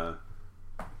appreciation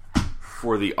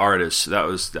for the artist. That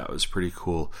was pretty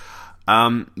cool.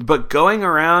 But going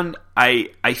around, I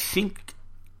think,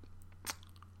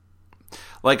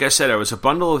 like I said, I was a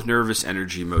bundle of nervous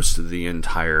energy most of the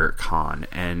entire con.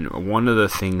 And one of the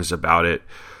things about it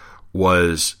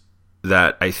was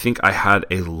that I think I had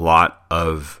a lot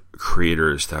of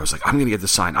creators that I was like, I'm going to get the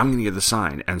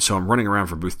sign. And so I'm running around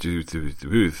from booth to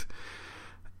booth.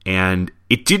 And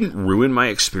it didn't ruin my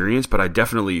experience, but I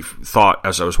definitely thought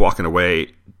as I was walking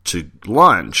away to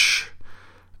lunch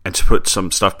and to put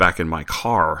some stuff back in my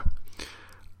car,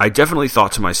 I definitely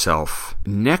thought to myself,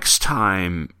 next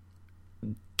time,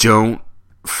 don't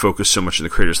focus so much on the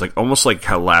creators, like almost like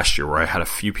how last year where I had a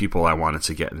few people I wanted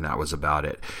to get and that was about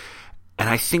it. And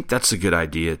I think that's a good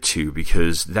idea too,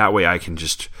 because that way I can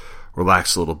just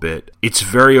relax a little bit. It's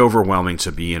very overwhelming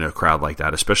to be in a crowd like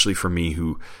that, especially for me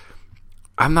who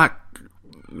I'm not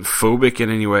phobic in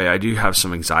any way. I do have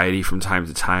some anxiety from time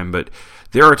to time, but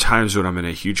there are times when I'm in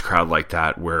a huge crowd like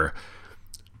that where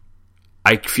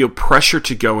I feel pressure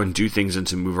to go and do things and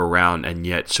to move around, and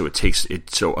yet so it takes it.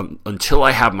 So until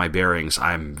I have my bearings,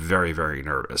 I'm very, very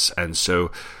nervous. And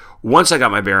so once I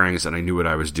got my bearings and I knew what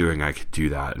I was doing, I could do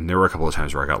that. And there were a couple of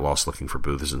times where I got lost looking for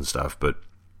booths and stuff, but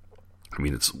I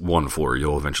mean, it's one floor.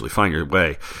 You'll eventually find your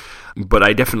way. But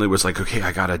I definitely was like, okay,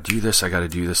 I gotta do this.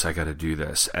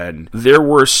 And there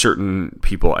were certain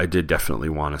people I did definitely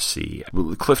want to see.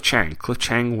 Cliff Chang. Cliff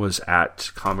Chang was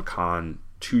at Comic-Con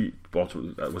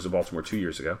Baltimore 2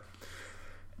 years ago.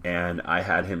 And I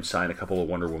had him sign a couple of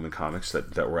Wonder Woman comics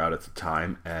that were out at the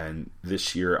time. And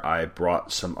this year I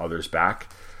brought some others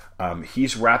back.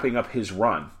 He's wrapping up his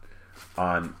run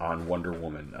on Wonder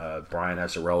Woman. Brian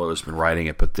Azzarello has been writing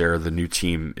it, but the new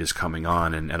team is coming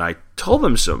on. And I told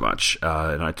them so much.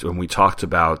 And we talked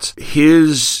about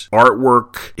his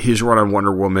artwork, his run on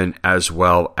Wonder Woman, as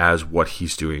well as what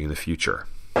he's doing in the future.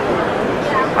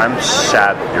 I'm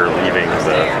sad that you're leaving.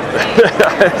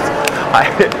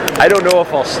 I don't know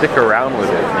if I'll stick around with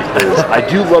it because I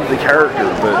do love the character,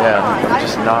 but I'm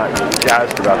just not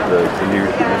jazzed about the new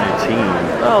team.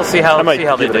 Well, see how they do.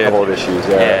 A couple of issues.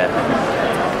 Yeah.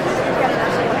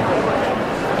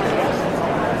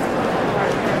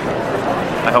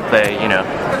 I hope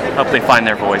they find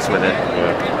their voice with it.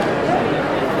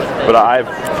 Yeah. But I've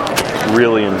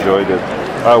really enjoyed it.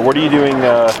 What are you doing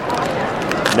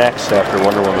next after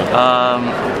Wonder Woman?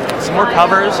 Some more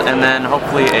covers, and then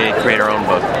hopefully a create-our-own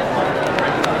book.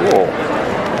 Cool.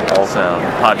 Also,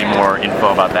 probably more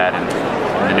info about that in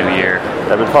the new year.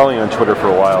 I've been following you on Twitter for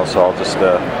a while, so I'll just.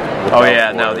 They'll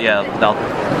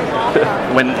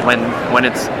when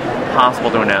it's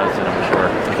possible to announce it, I'm sure.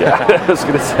 Yeah, I was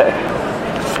gonna say.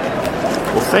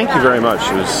 Well, thank you very much.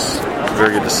 It was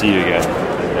very good to see you again.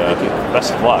 And,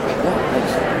 best of luck.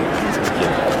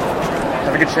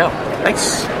 Have a good show.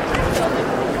 Thanks.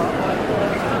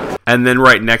 And then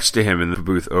right next to him in the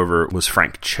booth over was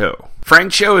Frank Cho.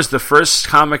 Frank Cho is the first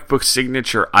comic book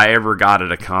signature I ever got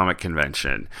at a comic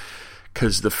convention.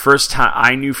 Because the first time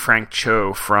I knew Frank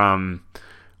Cho from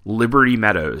Liberty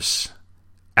Meadows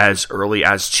as early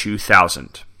as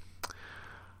 2000.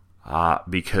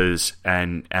 Because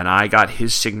I got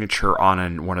his signature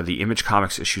on one of the Image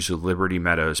Comics issues of Liberty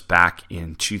Meadows back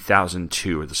in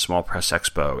 2002 at the Small Press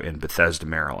Expo in Bethesda,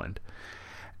 Maryland.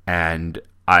 And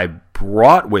I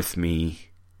brought with me,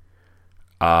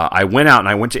 I went out and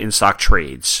I went to In Stock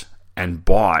Trades and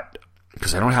bought,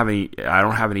 because I don't have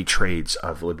any trades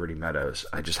of Liberty Meadows.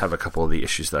 I just have a couple of the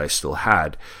issues that I still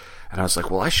had. And I was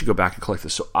like, well, I should go back and collect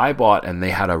this. So I bought, and they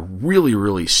had a really,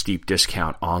 really steep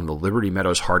discount on the Liberty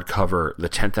Meadows hardcover, the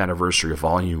 10th anniversary of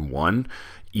Volume 1,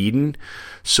 Eden.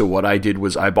 So what I did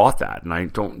was I bought that, and I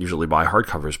don't usually buy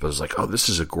hardcovers, but I was like, oh, this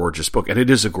is a gorgeous book. And it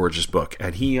is a gorgeous book.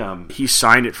 And he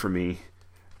signed it for me.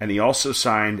 And he also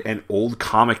signed an old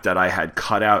comic that I had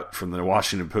cut out from the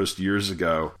Washington Post years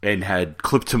ago and had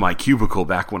clipped to my cubicle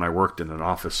back when I worked in an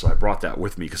office. So I brought that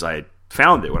with me because I had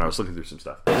found it when I was looking through some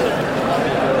stuff.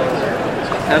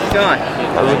 How's it going?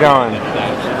 How's it going?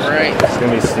 Great. It's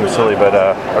going to seem silly, but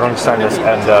I don't understand this.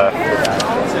 And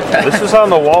this was on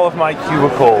the wall of my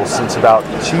cubicle since about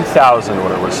 2000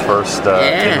 when it was first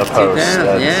in the Post.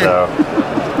 And so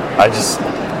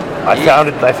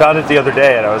I found it the other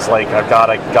day, and I was like, I've got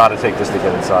to take this to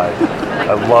get inside.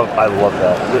 I love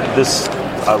that.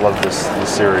 I love this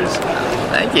series.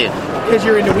 Thank you. Because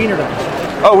you're into wiener dogs.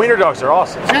 Oh, wiener dogs are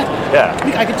awesome. Yeah.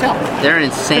 I can tell. They're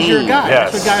insane. Because you're a guy.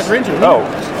 Yes. That's what guys are into. Oh,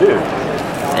 dude.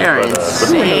 They're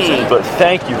insane. But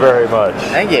thank you very much.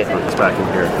 Thank you. For this back in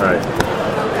here. All right.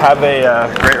 Have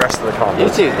a great rest of the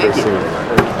conference. You too. Thank you.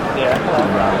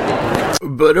 Yeah.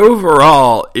 But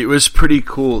overall, it was pretty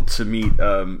cool to meet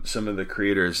some of the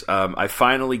creators. I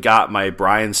finally got my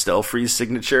Brian Stelfreeze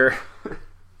signature.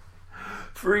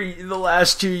 For the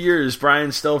last 2 years,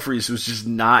 Brian Stelfreeze was just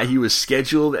not, he was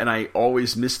scheduled and I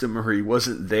always missed him, or he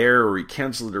wasn't there, or he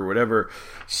canceled or whatever.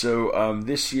 So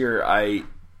this year I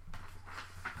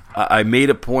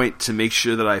made a point to make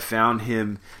sure that I found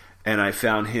him, and I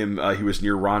found him, he was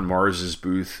near Ron Mars's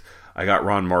booth. I got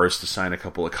Ron Mars to sign a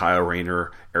couple of Kyle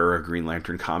Rayner era Green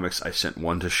Lantern comics. I sent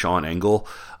one to Sean Engel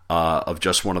of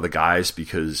Just One of the Guys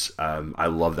because I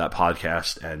love that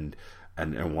podcast and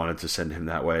wanted to send him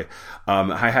that way.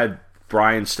 I had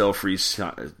Brian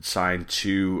Stelfreeze sign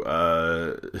two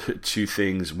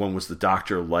things. One was the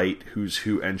Dr. Light Who's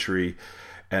Who entry,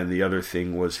 and the other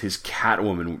thing was his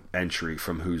Catwoman entry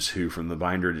from Who's Who from the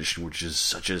Binder edition, which is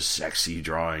such a sexy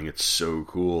drawing. It's so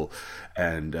cool.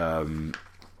 And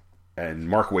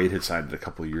Mark Waid had signed it a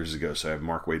couple of years ago, so I have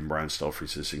Mark Waid and Brian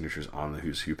Stelfreeze's signatures on the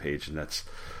Who's Who page, and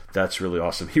that's really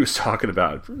awesome. He was talking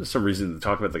about, for some reason,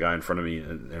 talking about the guy in front of me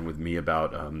and with me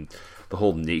about the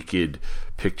whole naked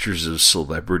pictures of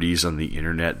celebrities on the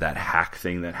internet, that hack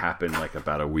thing that happened like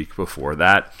about a week before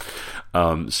that.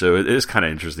 So it is kind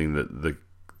of interesting that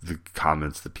the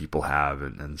comments that people have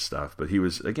and stuff. But he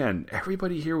was, again,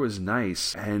 everybody here was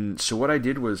nice. And so what I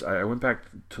did was I went back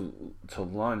to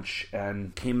lunch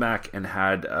and came back and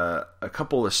had a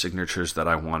couple of signatures that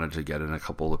I wanted to get and a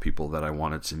couple of people that I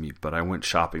wanted to meet. But I went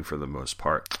shopping for the most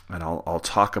part. And I'll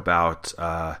talk about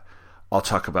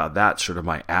that, sort of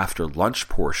my after lunch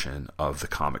portion of the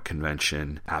comic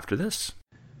convention after this.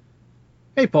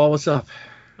 Hey, Paul, what's up?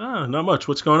 Not much.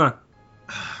 What's going on?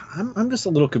 I'm just a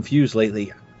little confused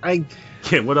lately.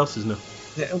 What else is new?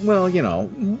 Well,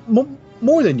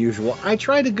 more than usual. I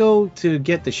tried to go to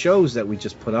get the shows that we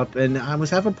just put up, and I was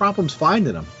having problems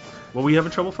finding them. What were you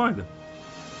having trouble finding?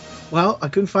 Well, I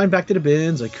couldn't find Back to the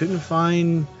Bins. I couldn't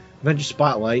find Avengers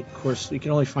Spotlight. Of course, you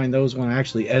can only find those when I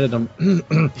actually edit them.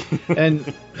 And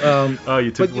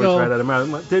you took the words right out of my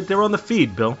mouth. They're on the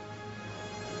feed, Bill.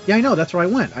 Yeah, I know. That's where I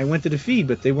went. I went to the feed,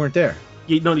 but they weren't there.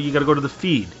 You got to go to the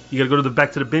feed. You got to go to the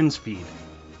Back to the Bins feed.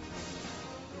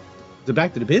 The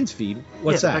Back to the Bins feed?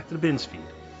 What's that? The Back to the Bins feed.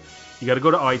 You got to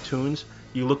go to iTunes.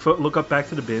 You look up Back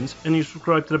to the Bins, and you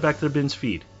subscribe to the Back to the Bins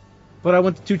feed. But I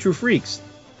went to Two True Freaks.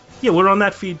 Yeah, we're on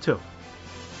that feed too.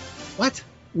 What?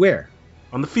 Where?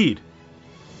 On the feed.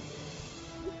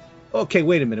 Okay,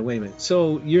 wait a minute.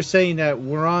 So you're saying that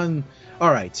we're on...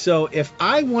 All right, so if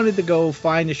I wanted to go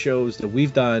find the shows that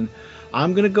we've done,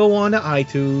 I'm going to go on to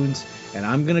iTunes, and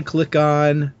I'm going to click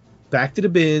on Back to the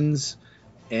Bins,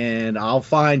 and I'll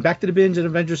find Back to the Bins and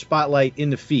Avengers Spotlight in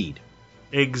the feed.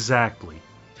 Exactly.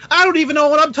 I don't even know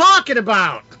what I'm talking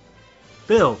about!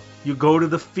 Bill, you go to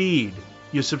the feed.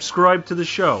 You subscribe to the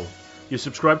show. You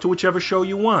subscribe to whichever show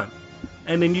you want,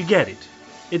 and then you get it.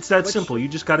 It's that simple. You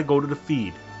just got to go to the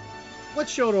feed. What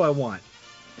show do I want?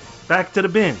 Back to the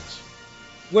Bins.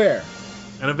 Where?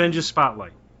 And Avengers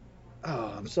Spotlight.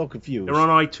 Oh, I'm so confused. They're on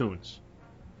iTunes.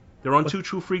 They're on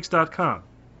twotruefreaks.com.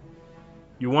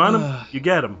 You want them? You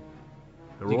get them.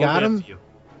 They're you all got there them? for you.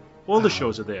 All the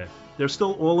shows are there. They're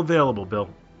still all available, Bill.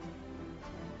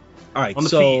 All right, on the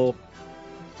so feed.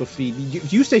 The feed.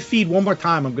 If you say feed one more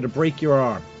time, I'm going to break your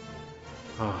arm.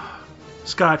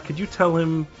 Scott, could you tell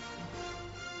him?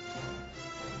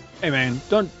 Hey, man,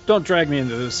 don't drag me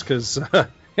into this, because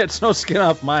it's no skin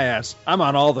off my ass. I'm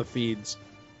on all the feeds.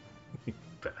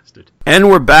 Bastard. And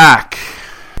we're back.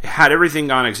 Had everything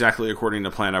gone exactly according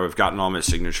to plan, I would have gotten all my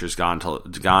signatures, gone,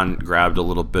 grabbed a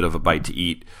little bit of a bite to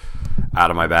eat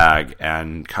out of my bag,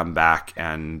 and come back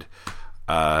and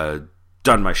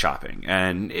done my shopping.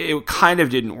 And it kind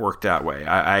of didn't work that way.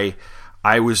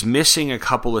 I was missing a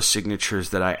couple of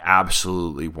signatures that I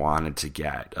absolutely wanted to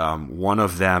get. One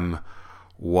of them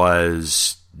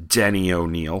was Denny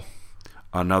O'Neil.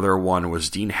 Another one was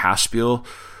Dean Haspiel,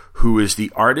 who is the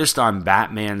artist on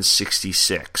Batman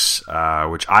 66,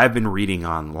 which I've been reading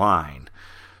online.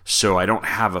 So I don't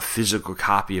have a physical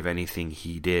copy of anything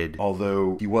he did,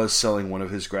 although he was selling one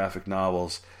of his graphic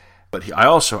novels. But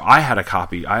I had a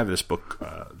copy. I have this book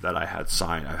that I've had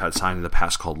signed in the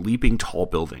past called Leaping Tall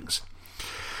Buildings.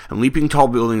 And Leaping Tall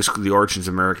Buildings, The Origins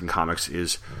of American Comics,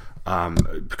 is kind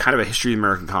of a history of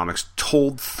American comics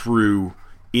told through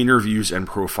interviews and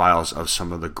profiles of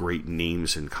some of the great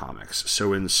names in comics.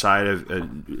 So inside of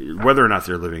whether or not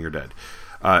they're living or dead,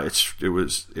 it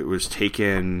was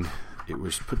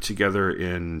put together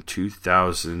in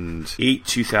 2008,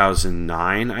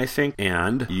 2009, I think.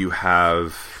 And you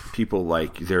have people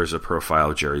like, there's a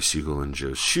profile of Jerry Siegel and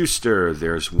Joe Shuster.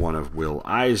 There's one of Will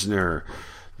Eisner.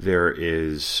 There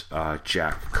is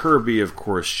Jack Kirby, of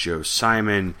course, Joe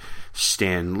Simon,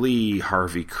 Stan Lee,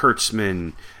 Harvey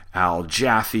Kurtzman, Al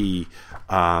Jaffe,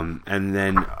 and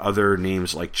then other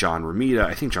names like John Romita.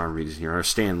 I think John Romita's here.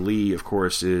 Stan Lee, of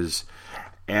course, is,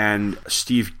 and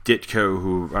Steve Ditko,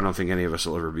 who I don't think any of us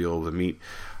will ever be able to meet.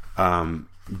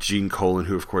 Gene Colan,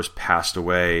 who of course passed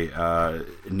away.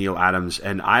 Neil Adams,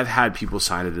 and I've had people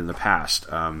sign it in the past.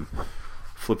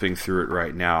 Flipping through it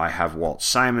right now, I have Walt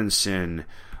Simonson,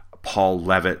 Paul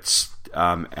Levitz,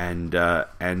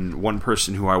 and one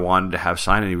person who I wanted to have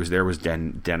sign, and he was there, was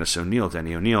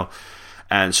Denny O'Neil.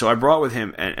 And so I brought with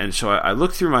him, and so I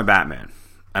looked through my Batman,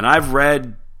 and I've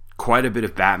read quite a bit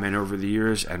of Batman over the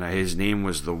years, and his name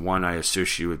was the one I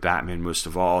associate with Batman most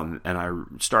of all, and I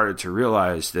started to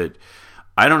realize that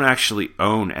I don't actually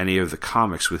own any of the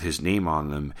comics with his name on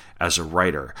them as a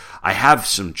writer. I have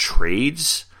some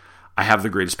trades. I have the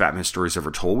Greatest Batman Stories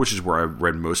Ever Told, which is where I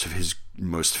read most of his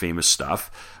most famous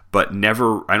stuff, but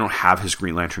I don't have his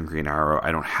Green Lantern, Green Arrow.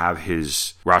 I don't have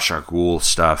his Ra's al Ghul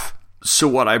stuff. So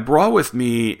what I brought with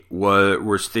me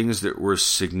were things that were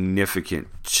significant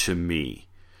to me.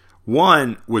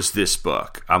 One was this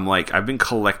book. I've been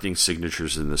collecting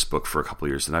signatures in this book for a couple of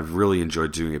years, and I've really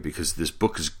enjoyed doing it because this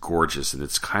book is gorgeous, and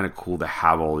it's kind of cool to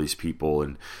have all these people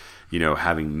and,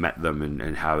 having met them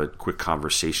and have a quick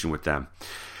conversation with them.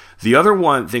 The other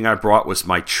one thing I brought was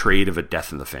my trade of A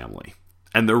Death in the Family,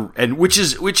 which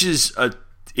is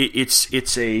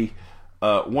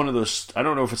one of those. I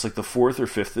don't know if it's like the 4th or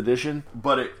 5th edition,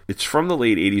 but it's from the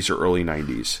late 80s or early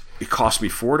 90s. It cost me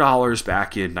 $4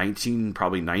 back in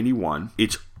 91.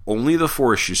 It's only the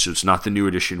 4 issues, so it's not the new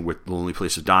edition with The Lonely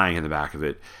Place of Dying in the back of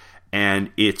it.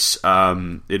 And it is a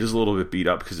little bit beat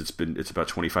up because it's about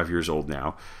 25 years old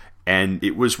now. And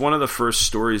it was one of the first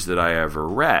stories that I ever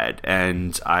read.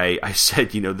 And I said,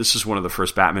 this is one of the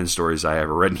first Batman stories I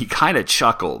ever read. And he kind of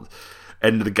chuckled.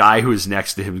 And the guy who was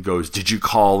next to him goes, "Did you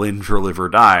call in for Live or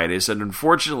Die?" And I said,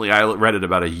 "Unfortunately, I read it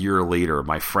about a year later.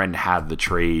 My friend had the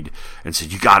trade and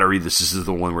said, you got to read this. This is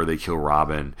the one where they kill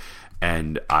Robin."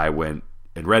 And I went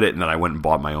and read it, and then I went and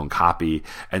bought my own copy.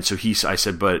 And so I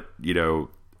said,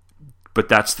 but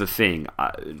that's the thing.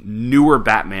 Newer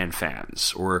Batman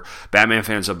fans or Batman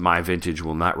fans of my vintage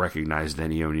will not recognize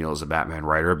Denny O'Neil as a Batman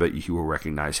writer, but you will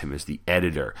recognize him as the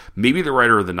editor. Maybe the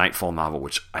writer of the Nightfall novel,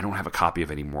 which I don't have a copy of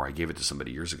anymore. I gave it to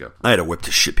somebody years ago. I had a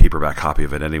whip-to-shit paperback copy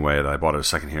of it anyway that I bought at a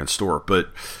secondhand store. But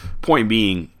point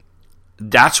being,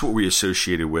 that's what we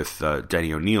associated with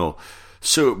Denny O'Neil.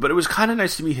 But it was kind of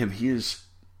nice to meet him.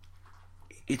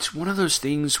 It's one of those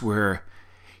things where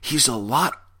he's a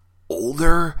lot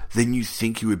older than you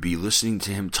think you would be listening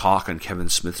to him talk on Kevin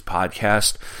Smith's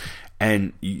podcast.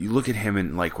 And you look at him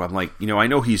and I'm like, I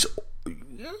know he's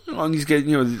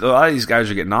getting, a lot of these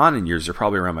guys are getting on in years. They're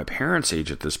probably around my parents'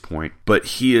 age at this point, but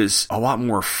he is a lot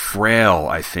more frail,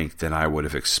 I think, than I would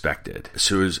have expected.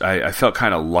 So I felt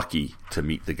kind of lucky to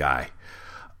meet the guy.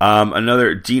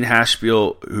 Another Dean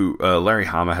Haspiel, who Larry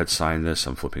Hama had signed this.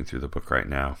 I'm flipping through the book right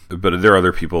now. But there are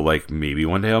other people like maybe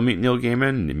one day I'll meet Neil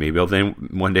Gaiman. Maybe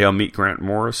one day I'll meet Grant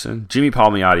Morrison. Jimmy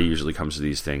Palmiotti usually comes to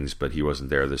these things, but he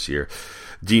wasn't there this year.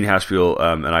 Dean Haspiel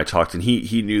and I talked, and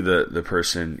he knew the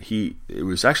person. It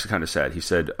was actually kind of sad. He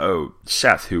said, "Oh,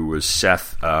 Seth, who was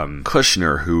Seth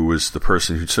Kushner, who was the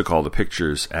person who took all the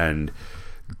pictures," and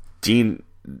Dean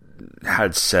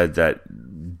had said that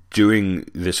doing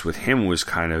this with him was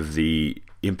kind of the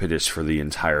impetus for the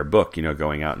entire book,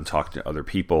 going out and talking to other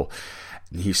people.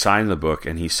 He signed the book,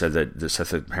 and he said that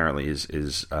Seth apparently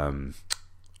has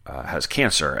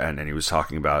cancer, and he was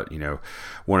talking about,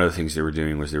 one of the things they were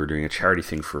doing was they were doing a charity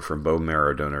thing for bone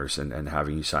marrow donors and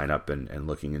having you sign up and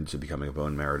looking into becoming a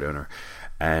bone marrow donor.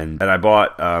 And I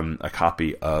bought a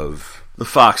copy of the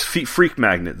Fox Freak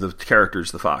Magnet, the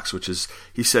characters, the Fox, which is,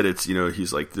 he said it's,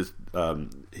 he's like this,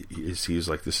 he's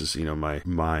like, this is, my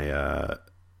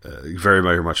very,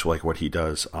 very much like what he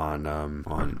does on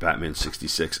Batman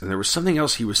 66. And there was something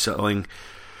else he was selling,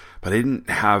 but I didn't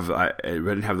have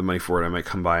the money for it. I might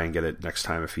come by and get it next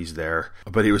time if he's there.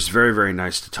 But it was very, very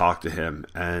nice to talk to him,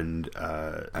 and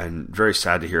very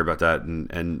sad to hear about that.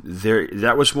 And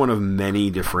that was one of many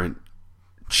different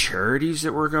charities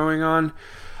that were going on,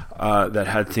 that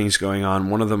had things going on.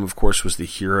 One of them, of course, was the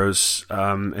Heroes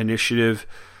Initiative.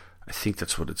 I think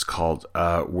that's what it's called,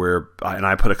 where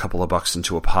I put a couple of bucks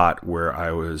into a pot where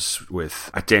I was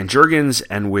with Dan Jurgens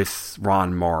and with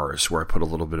Ron Mars, where I put a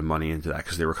little bit of money into that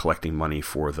because they were collecting money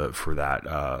for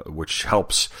that, which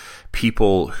helps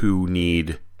people who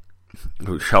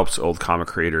helps old comic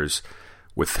creators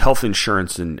with health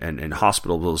insurance and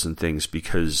hospital bills and things,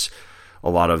 because a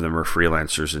lot of them are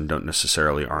freelancers and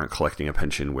aren't collecting a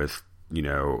pension with,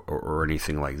 or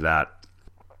anything like that.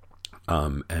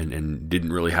 And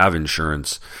didn't really have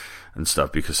insurance and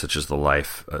stuff because such is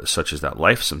that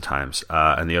life sometimes.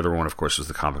 And the other one, of course, was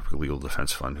the Comic Book Legal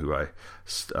Defense Fund, who I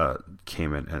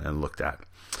came in and looked at.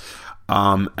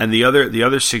 And the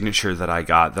other signature that I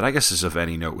got that I guess is of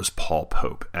any note was Paul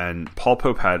Pope. And Paul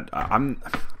Pope had I'm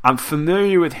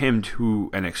familiar with him to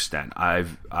an extent.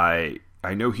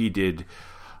 I know he did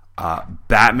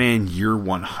Batman Year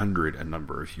 100 a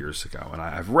number of years ago, and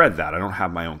I've read that. I don't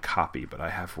have my own copy, but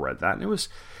I have read that, and it was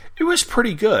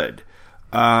pretty good.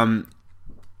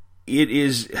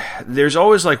 There's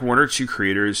always like one or two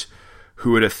creators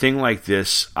who at a thing like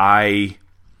this,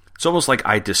 it's almost like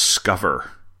I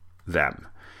discover them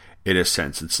in a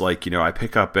sense. It's like, I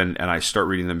pick up and I start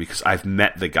reading them because I've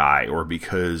met the guy, or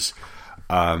because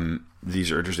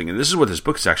these are interesting. And this is what this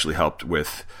book's actually helped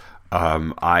with.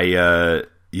 I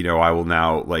will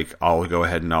now, I'll go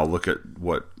ahead and I'll look at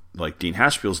what, Dean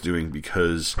Haspiel's doing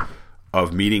because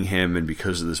of meeting him and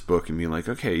because of this book and being like,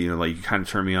 okay, you kind of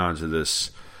turn me on to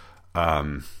this,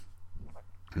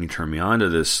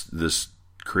 this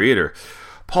creator.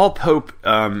 Paul Pope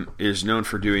is known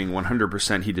for doing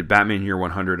 100%. He did Batman Year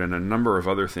 100 and a number of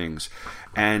other things.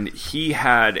 And he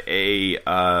had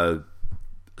a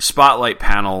spotlight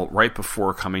panel right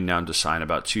before coming down to sign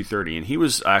about 2:30. And he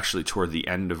was actually toward the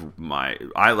end of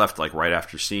I left like right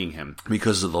after seeing him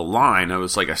because of the line. I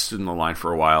stood in the line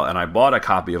for a while, and I bought a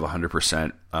copy of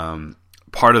 100%.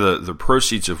 Part of the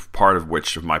proceeds of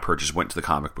which of my purchase went to the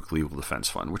Comic Book Legal Defense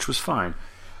Fund, which was fine.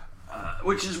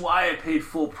 Which is why I paid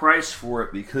full price for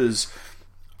it, because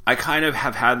I kind of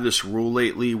have had this rule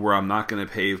lately where I'm not going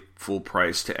to pay full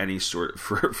price to any sort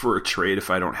for a trade if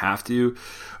I don't have to.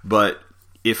 But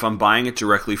if I'm buying it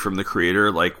directly from the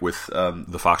creator, like with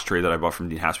the Fox trade that I bought from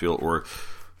Dean Haspiel, or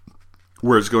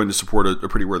where it's going to support a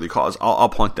pretty worthy cause, I'll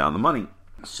plunk down the money.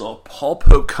 So Paul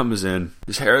Pope comes in.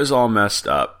 His hair is all messed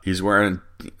up. He's wearing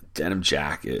a denim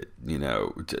jacket,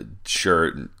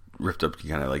 shirt, and ripped up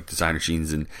kind of like designer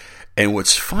jeans. And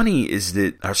what's funny is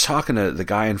that I was talking to the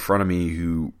guy in front of me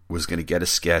who was going to get a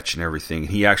sketch and everything.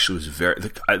 And he actually was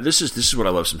this is what I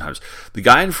love sometimes. The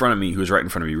guy in front of me, who was right in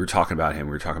front of me, we were talking about him.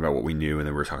 We were talking about what we knew, and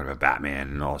then we were talking about Batman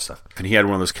and all this stuff. And he had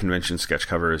one of those convention sketch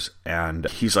covers, and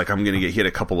he's like, he had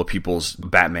a couple of people's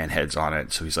Batman heads on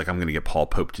it. So he's like, I'm going to get Paul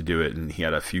Pope to do it. And he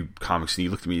had a few comics, and he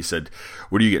looked at me, he said,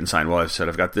 what are you getting signed? Well, I said,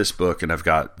 I've got this book, and I've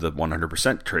got the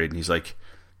 100% trade. And he's like,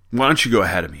 why don't you go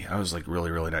ahead of me? I was like,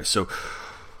 really, really nice. So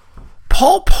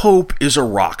Paul Pope is a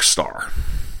rock star.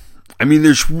 I mean,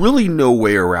 there's really no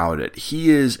way around it.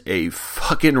 He is a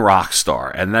fucking rock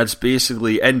star. And that's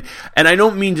basically, and I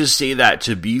don't mean to say that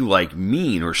to be like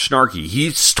mean or snarky.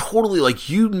 He's totally like,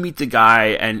 you'd meet the guy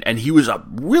and he was a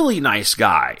really nice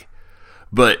guy,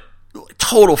 but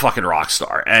total fucking rock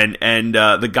star. And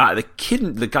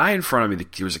the guy in front of me,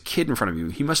 there was a kid in front of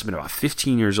me. He must have been about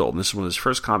 15 years old. And this is one of his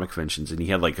first comic conventions. And he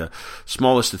had like a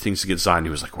small list of things to get signed. He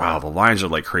was like, wow, the lines are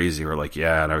like crazy. We're like,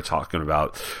 yeah. And I was talking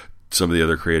about some of the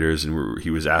other creators, and he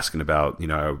was asking about,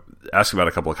 asking about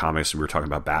a couple of comics, and we were talking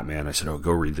about Batman. I said, oh,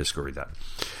 go read this, go read that.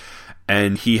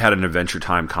 And he had an Adventure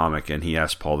Time comic, and he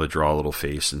asked Paul to draw a little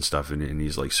face and stuff, and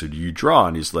he's like, so do you draw?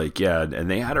 And he's like, yeah. And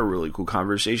they had a really cool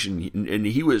conversation, and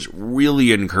he was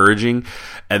really encouraging.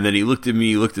 And then he looked at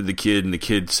me, looked at the kid, and the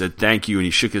kid said, thank you, and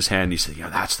he shook his hand, and he said, yeah,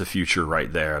 that's the future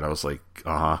right there. And I was like,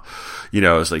 I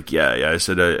was like, yeah. I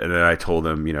said, and then I told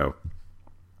him,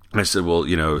 I said, well,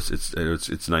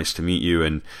 it's nice to meet you,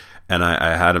 and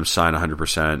I had him sign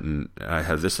 100%, and I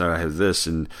had this, and I had this,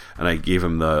 and I gave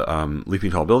him the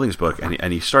Leaping Tall Buildings book,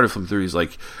 and he started flipping through. He's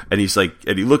like, and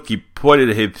he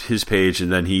pointed at his page,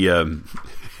 and then he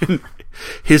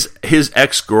his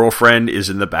ex-girlfriend is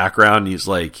in the background. And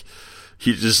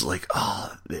he's just like,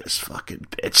 oh, this fucking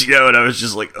bitch, and I was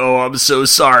just like, oh, I'm so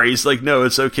sorry. He's like, no,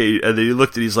 it's okay. And then he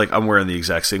looked and he's like, I'm wearing the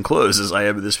exact same clothes as I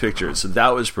am in this picture. So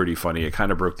that was pretty funny. It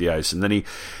kind of broke the ice. And then he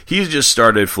just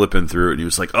started flipping through it, and he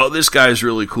was like, oh, this guy's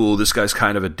really cool. This guy's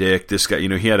kind of a dick. This guy,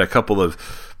 he had a couple of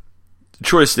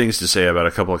choice things to say about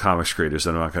a couple of comics creators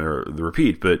that I'm not going to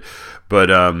repeat, but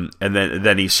and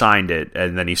then he signed it,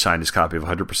 and then he signed his copy of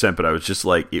 100%. But I was just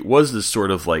like, it was this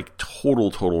sort of like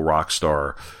total rock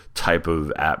star type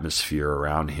of atmosphere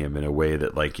around him, in a way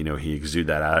that, like, he exuded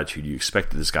that attitude. You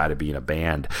expected this guy to be in a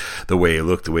band, the way he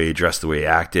looked, the way he dressed, the way he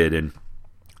acted. And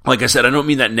like I said, I don't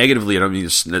mean that negatively. I don't mean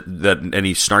that in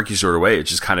any snarky sort of way. It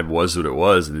just kind of was what it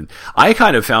was. And I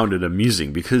kind of found it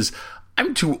amusing, because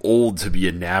I'm too old to be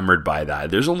enamored by that.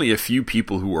 There's only a few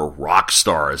people who are rock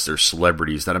stars, they're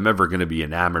celebrities, that I'm ever going to be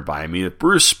enamored by. I mean, if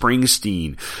Bruce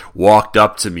Springsteen walked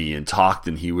up to me and talked,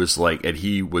 and he was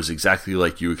exactly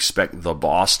like you expect the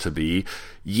boss to be,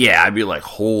 yeah, I'd be like,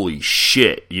 holy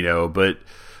shit, but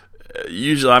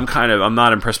usually I'm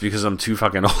not impressed, because I'm too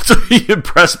fucking old to be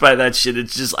impressed by that shit.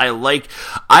 It's just,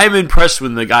 I'm impressed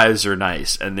when the guys are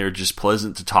nice and they're just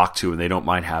pleasant to talk to, and they don't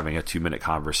mind having a 2-minute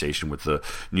conversation with the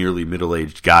nearly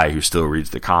middle-aged guy who still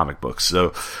reads the comic books.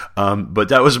 So, but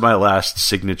that was my last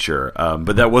signature.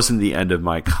 But that wasn't the end of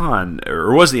my con,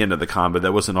 or was the end of the con, but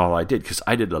that wasn't all I did, because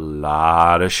I did a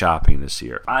lot of shopping this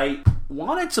year. I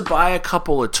wanted to buy a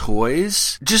couple of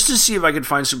toys just to see if I could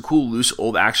find some cool loose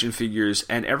old action figures,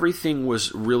 and everything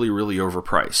was really, really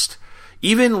overpriced.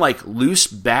 Even like loose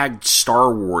bagged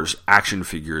Star Wars action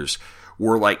figures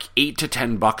were like $8 to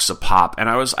 $10 a pop, and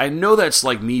I know that's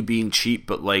like me being cheap,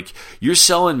 but like, you're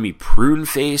selling me Prune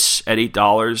Face at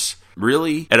 $8.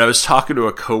 Really? And I was talking to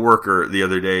a coworker the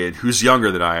other day, and who's younger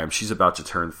than I am. She's about to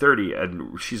turn 30,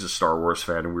 and she's a Star Wars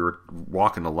fan, and we were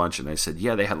walking to lunch, and I said,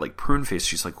 yeah, they had like Prune Face.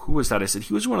 She's like, who was that? I said,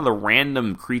 he was one of the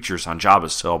random creatures on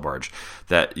Jabba's sail barge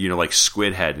that, like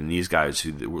Squid Head and these guys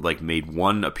who like made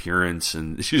one appearance,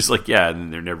 and she was like, yeah,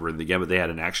 and they're never in the game, but they had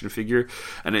an action figure.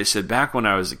 And I said, back when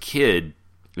I was a kid,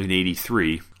 in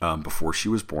 83, before she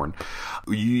was born,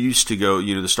 you used to go,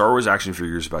 the Star Wars action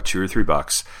figures about $2 or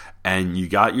 $3, and you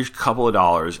got your couple of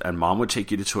dollars, and Mom would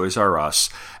take you to Toys R Us,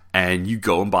 and you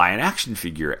go and buy an action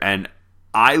figure. And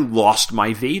I lost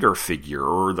my Vader figure,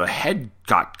 or the head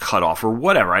got cut off, or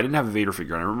whatever. I didn't have a Vader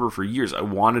figure, and I remember for years I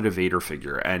wanted a Vader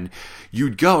figure, and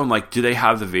you'd go and like, do they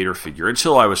have the Vader figure?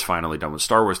 Until I was finally done with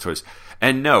Star Wars toys.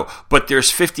 And no, but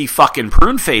there's 50 fucking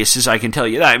prune faces, I can tell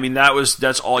you that. I mean,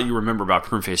 that's all you remember about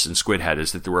prune face and squid head,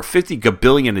 is that there were 50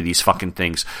 gabillion of these fucking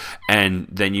things. And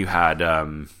then you had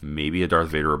maybe a Darth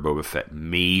Vader or Boba Fett,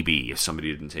 maybe, if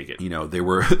somebody didn't take it. They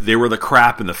were the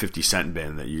crap in the 50-cent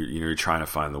bin that you're trying to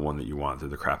find the one that you want. They're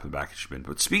the crap in the back issue bin.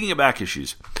 But speaking of back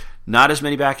issues, not as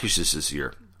many back issues this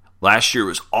year. Last year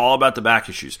was all about the back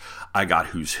issues. I got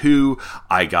Who's Who.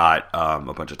 I got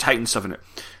a bunch of Titan stuff in it.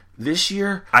 This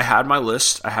year, I had my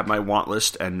list, I had my want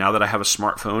list, and now that I have a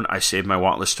smartphone, I saved my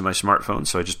want list to my smartphone,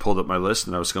 so I just pulled up my list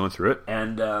and I was going through it,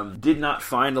 and did not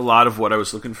find a lot of what I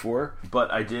was looking for, but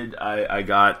I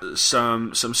got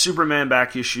some Superman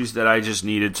back issues that I just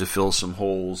needed to fill some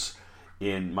holes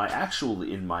in my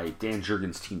Dan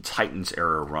Jurgens Teen Titans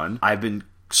era run. I've been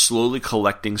slowly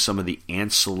collecting some of the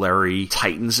ancillary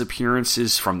Titans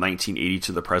appearances from 1980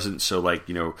 to the present, so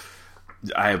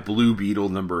I have Blue Beetle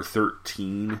number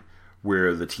 13,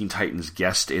 where the Teen Titans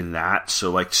guest in that,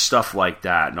 so stuff like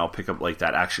that, and I'll pick up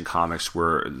that Action Comics,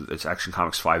 where it's Action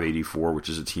Comics 584, which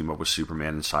is a team up with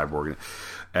Superman and Cyborg,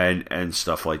 and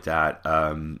stuff like that.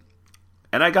 And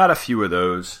I got a few of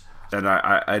those, and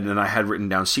I had written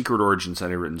down Secret Origins, and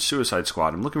I had written Suicide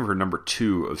Squad. I'm looking for number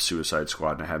 2 of Suicide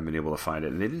Squad, and I haven't been able to find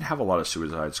it, and they didn't have a lot of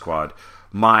Suicide Squad.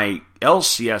 My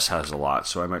LCS has a lot,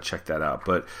 so I might check that out,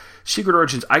 but Secret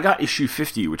Origins, I got issue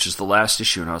 50, which is the last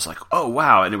issue, and I was like, oh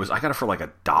wow, and I got it for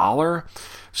 $1,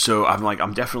 so I'm like,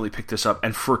 I'm definitely pick this up,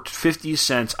 and for 50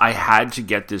 cents, I had to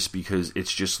get this because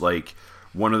it's just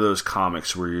one of those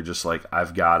comics where you're just like,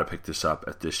 I've got to pick this up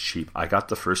at this cheap. I got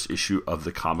the first issue of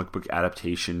the comic book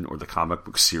adaptation, or the comic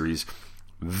book series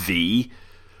V,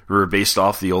 based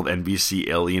off the old NBC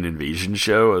Alien Invasion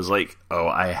show. I was like, oh,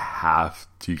 I have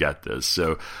to get this.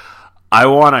 So I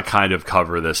want to kind of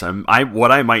cover this.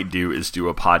 What I might do is do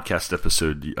a podcast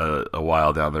episode a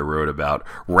while down the road about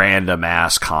random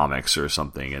ass comics or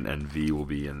something, and V will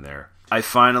be in there. I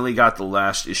finally got the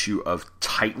last issue of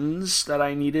Titans that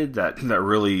I needed. That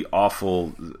really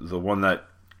awful, the one that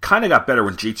kind of got better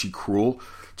when JT Krull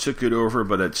took it over,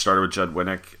 but it started with Judd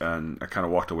Winnick, and I kind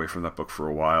of walked away from that book for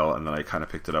a while, and then I kind of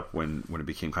picked it up when it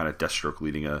became kind of Deathstroke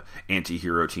leading a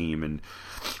anti-hero team, and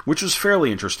which was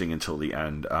fairly interesting until the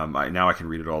end. Now I can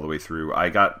read it all the way through. I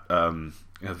got a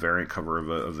variant cover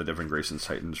of the Devin Grayson's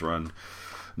Titans run,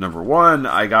 number 1.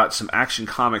 I got some Action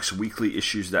Comics weekly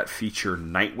issues that feature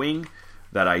Nightwing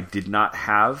that I did not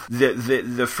have.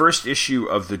 The first issue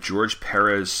of the George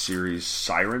Perez series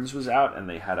Sirens was out, and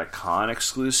they had a con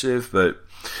exclusive, but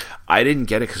I didn't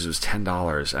get it because it was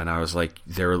 $10, and I was like,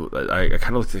 I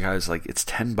kind of looked at the guy, I was like, it's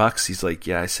 $10. He's like,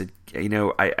 yeah. I said,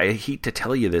 I hate to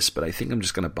tell you this, but I think I'm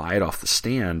just going to buy it off the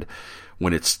stand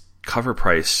when it's cover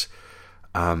price.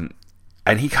 And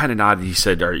he kind of nodded. He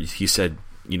said,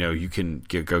 you can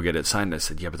go get it signed. I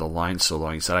said, yeah, but the line's so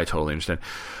long. He said, I totally understand,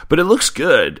 but it looks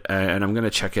good, and I'm going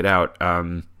to check it out.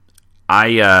 The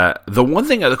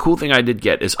cool thing I did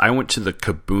get is I went to the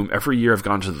Kaboom. Every year I've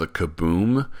gone to the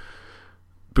Kaboom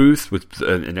booth with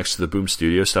next to the Boom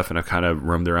Studio stuff, and I've kind of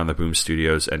roamed around the Boom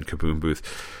Studios and Kaboom booth,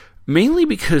 mainly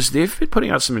because they've been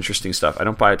putting out some interesting stuff. I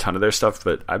don't buy a ton of their stuff,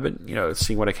 but I've been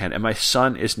seeing what I can, and my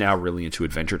son is now really into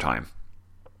Adventure Time.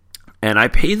 And I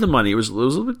paid the money. It was a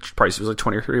little bit pricey. It was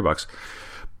 $20 or $30.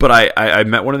 But I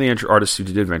met one of the artists who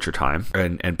did Adventure Time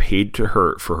and paid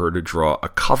for her to draw a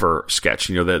cover sketch,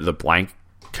 the blank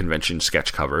convention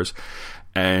sketch covers.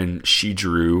 And she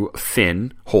drew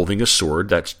Finn holding a sword.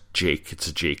 That's Jake. It's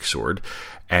a Jake sword.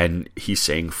 And he's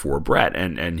saying for Brett.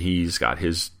 And he's got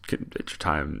his Adventure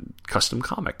Time custom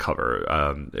comic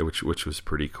cover, which was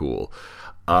pretty cool.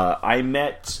 I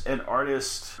met an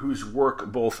artist whose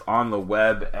work both on the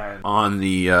web and on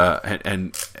the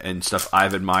and stuff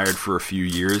I've admired for a few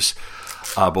years,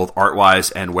 both art-wise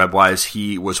and web-wise.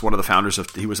 He was the founder of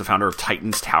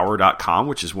TitansTower.com,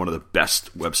 which is one of the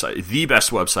best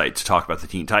website to talk about the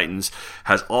Teen Titans.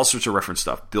 Has all sorts of reference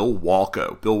stuff. Bill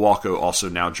Walko also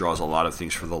now draws a lot of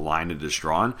things for the line it is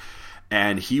drawn,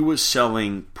 and he was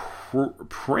selling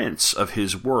prints of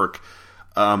his work.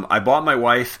 I bought my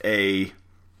wife a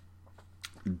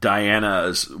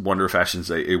Diana's Wonder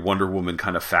Fashions, a Wonder Woman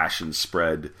kind of fashion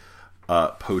spread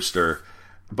poster,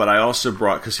 but I also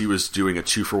brought, because he was doing a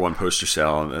 2-for-1 poster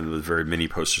sale, and the very mini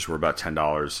posters were about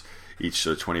 $10 each,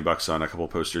 so $20 on a couple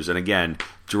posters. And again,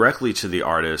 directly to the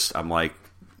artist, I'm like,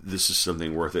 this is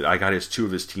something worth it. I got two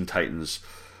of his Teen Titans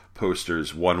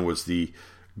posters. One was the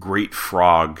Great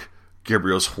Frog,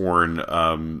 Gabriel's Horn,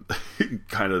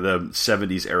 kind of the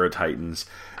 70s era Titans,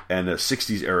 and a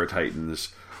 60s era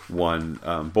Titans one,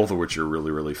 both of which are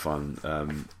really, really fun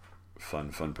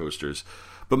posters.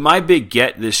 But my big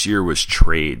get this year was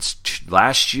trades.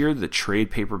 Last year, the trade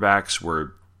paperbacks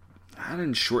were not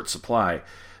in short supply.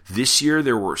 This year,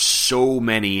 there were so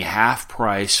many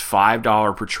half-price,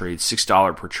 $5 per trade,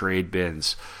 $6 per trade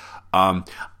bins.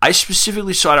 I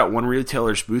specifically sought out one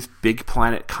retailer's booth, Big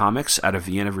Planet Comics, out of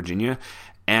Vienna, Virginia,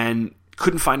 and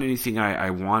couldn't find anything I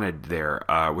wanted there,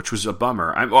 which was a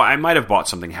bummer. I might have bought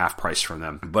something half price from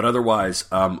them, but otherwise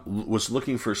was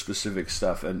looking for specific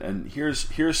stuff. And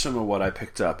here's some of what I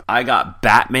picked up. I got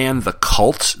Batman the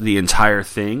Cult, the entire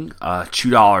thing,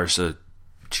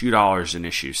 $2 an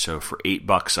issue. So for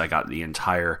 $8, I got the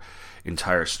entire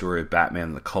story of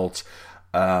Batman the Cult.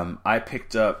 I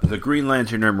picked up the Green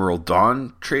Lantern Emerald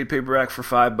Dawn trade paperback for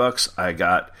 $5. I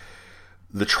got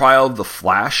the Trial of the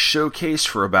Flash showcase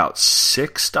for about $6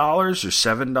 or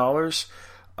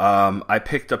 $7. I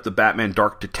picked up the Batman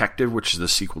Dark Detective, which is the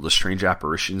sequel to Strange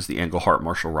Apparitions, the Englehart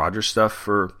Marshall Rogers stuff,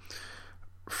 for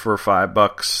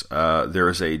 $5. There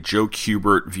is a Joe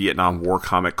Kubert Vietnam War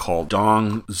comic called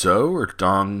Dong Zo or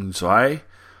Dong Zai,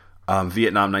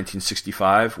 Vietnam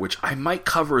 1965, which I might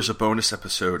cover as a bonus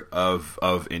episode of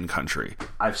In Country.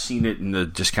 I've seen it in the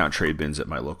discount trade bins at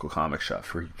my local comic shop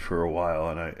for a while,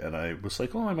 and I was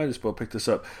like, I might as well pick this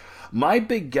up. My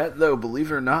big get, though,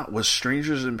 believe it or not, was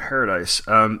Strangers in Paradise.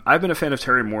 I've been a fan of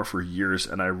Terry Moore for years,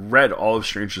 and I read all of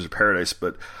Strangers in Paradise,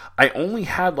 but I only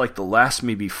had like the last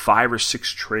maybe 5 or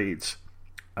 6 trades.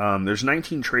 There's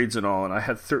 19 trades in all, and I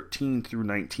had 13 through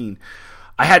 19.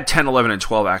 I had 10, 11, and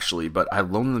 12, actually, but I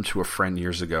loaned them to a friend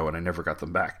years ago, and I never got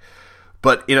them back.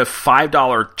 But in a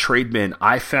 $5 trade bin,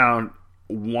 I found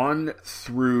 1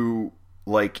 through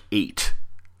like 8.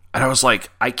 And I was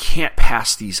like, I can't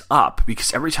pass these up,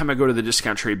 because every time I go to the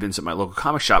discount trade bins at my local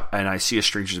comic shop and I see a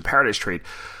Strangers in Paradise trade,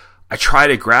 I try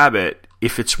to grab it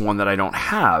if it's one that I don't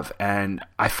have. And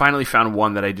I finally found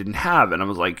one that I didn't have. And I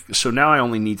was like, so now I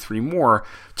only need 3 more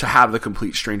to have the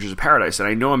complete Strangers in Paradise. And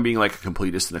I know I'm being like a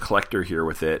completist and a collector here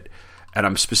with it. And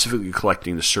I'm specifically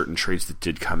collecting the certain trades that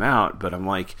did come out. But I'm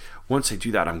like, once I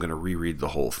do that, I'm going to reread the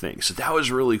whole thing. So that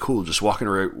was really cool, just walking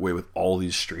away with all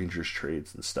these Strangers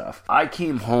trades and stuff. I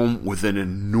came home with an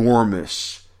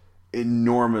enormous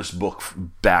book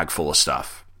bag full of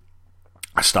stuff.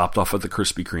 I stopped off at the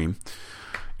Krispy Kreme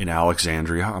in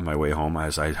Alexandria on my way home,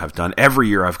 as I have done every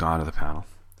year I've gone to the panel.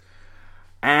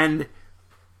 And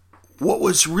what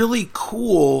was really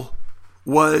cool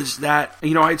was that,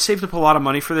 I'd saved up a lot of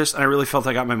money for this, and I really felt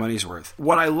I got my money's worth.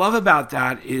 What I love about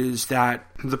that is that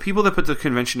the people that put the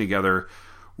convention together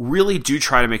really do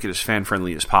try to make it as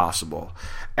fan-friendly as possible.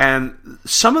 And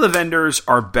some of the vendors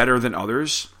are better than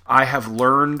others. I have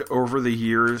learned over the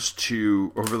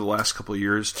last couple of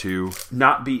years, to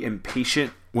not be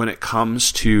impatient when it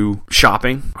comes to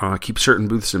shopping. Keep certain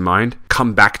booths in mind.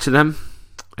 Come back to them.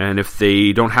 And if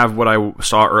they don't have what I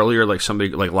saw earlier, like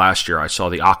last year, I saw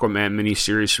the Aquaman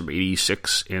miniseries from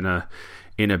 '86 in a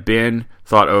bin.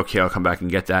 Thought, okay, I'll come back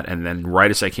and get that. And then right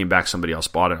as I came back, somebody else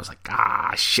bought it. I was like,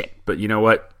 shit. But you know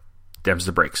what? Them's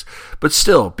the breaks. But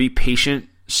still, be patient.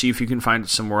 See if you can find it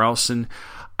somewhere else. And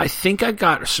I think I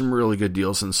got some really good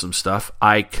deals on some stuff.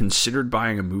 I considered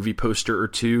buying a movie poster or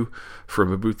 2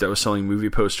 from a booth that was selling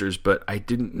movie posters, but I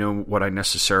didn't know what I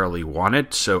necessarily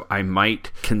wanted, so I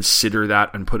might consider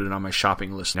that and put it on my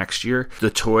shopping list next year. The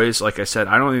toys, like I said,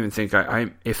 I don't even think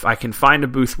if I can find a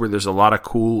booth where there's a lot of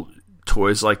cool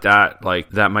toys like that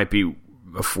might be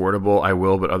affordable, I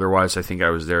will, but otherwise I think I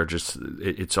was there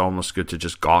it's almost good to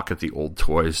just gawk at the old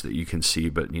toys that you can see,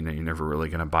 but you're never really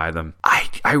going to buy them.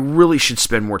 I really should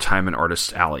spend more time in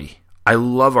Artist Alley. I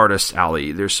love Artist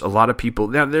Alley. There's a lot of people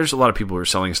who are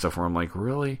selling stuff where I'm like,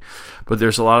 really? But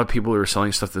there's a lot of people who are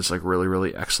selling stuff that's like really,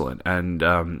 really excellent. And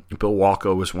Bill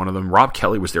Walko was one of them. Rob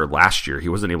Kelly was there last year. He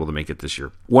wasn't able to make it this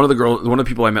year. One of the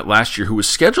people I met last year who was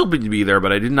scheduled to be there,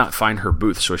 but I did not find her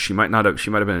booth, so she might have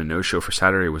been a no-show for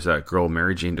Saturday, was that girl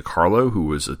Mary Jane DiCarlo, who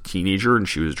was a teenager and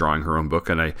she was drawing her own book.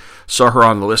 And I saw her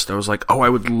on the list and I was like, I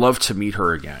would love to meet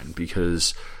her again,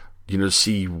 because to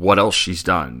see what else she's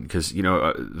done, because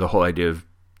the whole idea of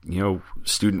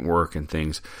student work and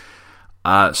things.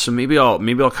 So maybe I'll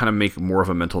kind of make more of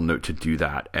a mental note to do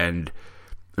that, and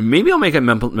maybe I'll make a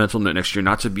mental note next year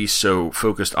not to be so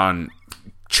focused on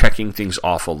checking things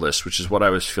off a list, which is what I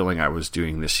was feeling I was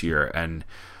doing this year, and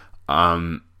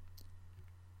kind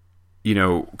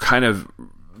of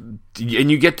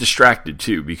and you get distracted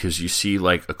too because you see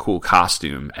like a cool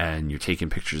costume and you're taking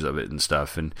pictures of it and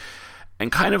stuff, and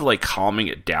kind of like calming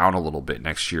it down a little bit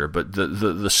next year. But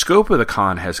the scope of the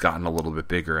con has gotten a little bit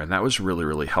bigger, and that was really,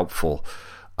 really helpful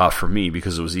for me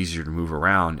because it was easier to move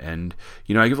around. And,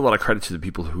 you know, I give a lot of credit to the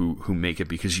people who make it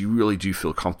because you really do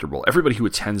feel comfortable. Everybody who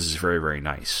attends is very, very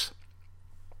nice.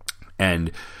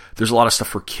 And there's a lot of stuff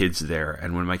for kids there.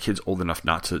 And when my kid's old enough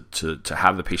not to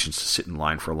have the patience to sit in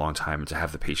line for a long time and to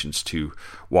have the patience to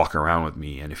walk around with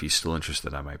me, and if he's still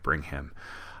interested, I might bring him.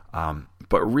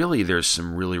 But really, there's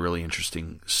some really, really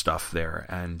interesting stuff there.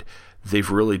 And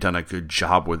they've really done a good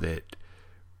job with it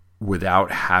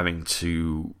without having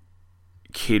to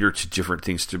cater to different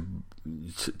things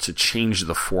to change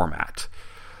the format.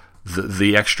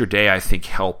 The extra day, I think,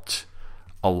 helped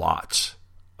a lot.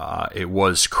 It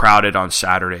was crowded on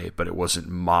Saturday, but it wasn't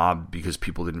mobbed because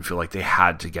people didn't feel like they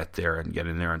had to get there and get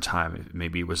in there on time.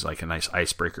 Maybe it was like a nice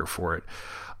icebreaker for it.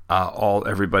 All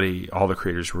the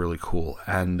creators were really cool.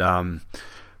 And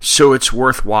so it's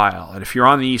worthwhile. And if you're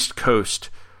on the East Coast,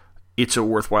 it's a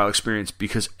worthwhile experience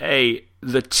because, A,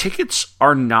 the tickets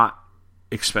are not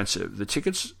expensive. The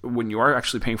tickets, when you are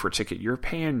actually paying for a ticket, you're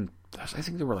paying, I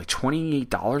think they were like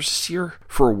 $28 this year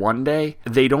for one day.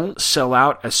 They don't sell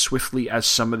out as swiftly as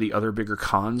some of the other bigger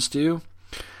cons do.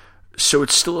 So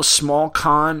it's still a small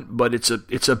con, but it's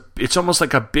almost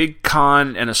like a big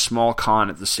con and a small con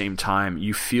at the same time.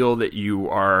 You feel that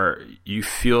you're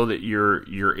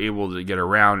able to get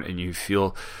around, and you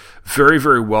feel very,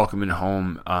 very welcome and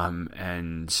home.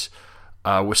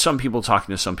 With some people,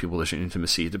 talking to some people, there's an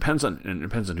intimacy. It depends on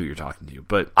who you're talking to.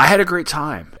 But I had a great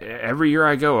time. Every year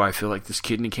I go, I feel like this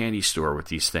kid in a candy store with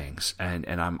these things, and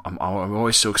I'm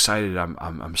always so excited.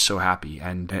 I'm so happy,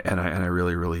 and I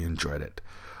really, really enjoyed it.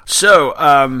 So,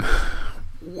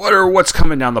 what's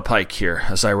coming down the pike here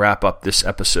as I wrap up this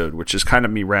episode, which is kind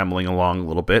of me rambling along a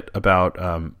little bit about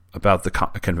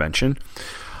the convention.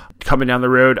 Coming down the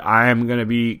road, I am going to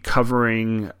be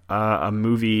covering a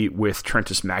movie with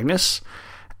Trentus Magnus,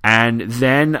 and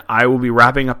then I will be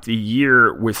wrapping up the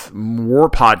year with more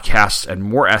podcasts and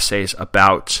more essays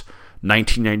about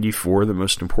 1994, the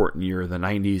most important year of the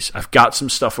 90s. I've got some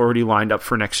stuff already lined up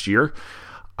for next year.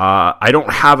 I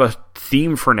don't have a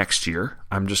theme for next year.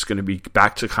 I'm just going to be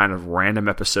back to kind of random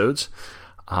episodes.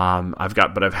 I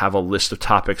have a list of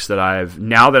topics that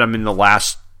now that I'm in the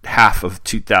last half of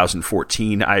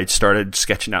 2014, I started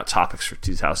sketching out topics for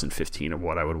 2015 of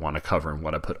what I would want to cover and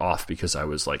what I put off because I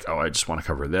was like, I just want to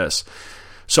cover this.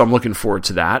 So I'm looking forward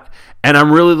to that. And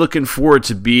I'm really looking forward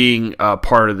to being a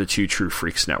part of the Two True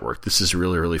Freaks Network. This is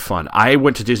really, really fun. I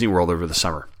went to Disney World over the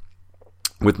summer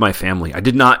with my family. I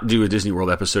did not do a Disney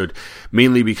World episode,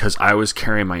 mainly because I was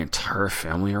carrying my entire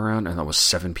family around, and that was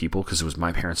 7 people because it was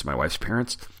my parents and my wife's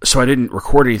parents. So I didn't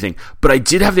record anything. But I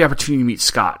did have the opportunity to meet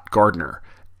Scott Gardner,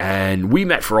 and we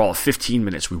met for all of 15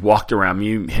 minutes. We walked around,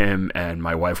 him, and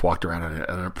my wife walked around on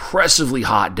an oppressively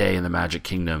hot day in the Magic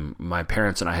Kingdom. My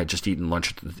parents and I had just eaten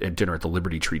lunch at dinner at the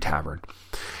Liberty Tree Tavern.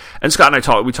 And Scott and I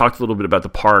talked a little bit about the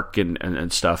park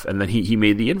and stuff, and then he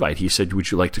made the invite. He said,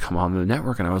 would you like to come on the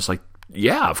network? And I was like,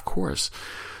 yeah, of course.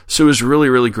 So it was really,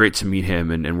 really great to meet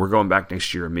him, and we're going back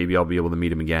next year, and maybe I'll be able to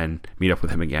meet up with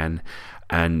him again,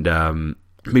 and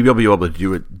maybe I'll be able to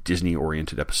do a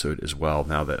Disney-oriented episode as well,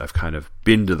 now that I've kind of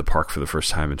been to the park for the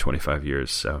first time in 25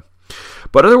 years. So,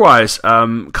 but otherwise,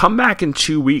 come back in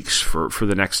 2 weeks for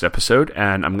the next episode,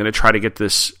 and I'm going to try to get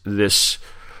this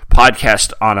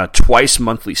podcast on a twice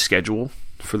monthly schedule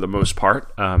for the most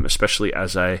part, especially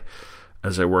as I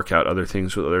work out other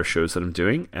things with other shows that I'm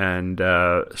doing. And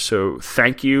so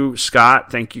thank you,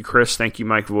 Scott. Thank you, Chris. Thank you,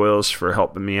 Mike Voiles, for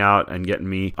helping me out and getting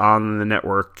me on the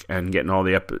network and getting all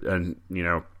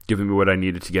giving me what I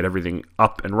needed to get everything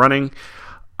up and running.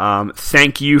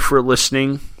 Thank you for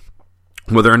listening.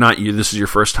 Whether or not this is your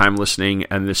first time listening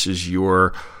and this is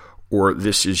your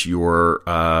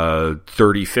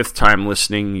 35th time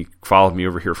listening. You followed me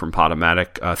over here from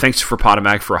Podomatic. Thanks for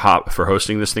Podomatic for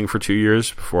hosting this thing for 2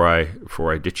 years before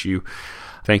I ditch you.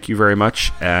 Thank you very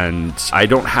much. And I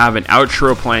don't have an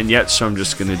outro plan yet, so I'm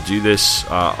just going to do this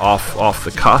off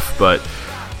the cuff. But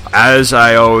as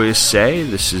I always say,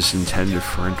 this is intended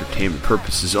for entertainment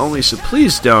purposes only, so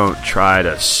please don't try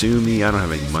to sue me. I don't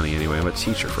have any money anyway. I'm a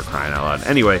teacher, for crying out loud.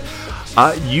 Anyway,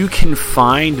 you can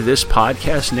find this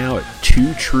podcast now at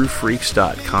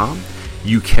twotruefreaks.com.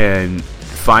 You can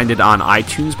find it on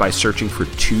iTunes by searching for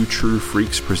Two True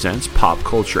Freaks Presents Pop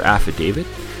Culture Affidavit.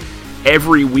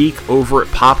 Every week over at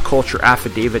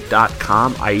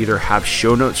popcultureaffidavit.com, I either have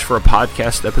show notes for a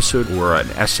podcast episode or an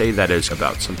essay that is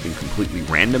about something completely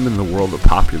random in the world of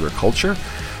popular culture.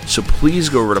 So please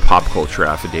go over to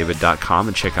popcultureaffidavit.com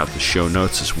and check out the show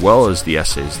notes as well as the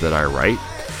essays that I write.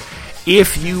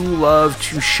 If you love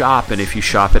to shop, and if you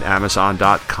shop at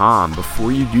Amazon.com,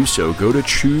 before you do so, go to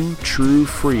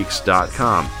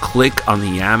TrueFreaks.com. Click on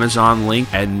the Amazon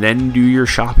link and then do your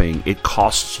shopping. It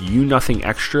costs you nothing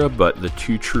extra, but the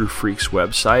Two True Freaks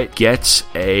website gets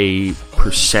a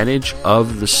percentage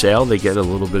of the sale. They get a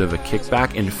little bit of a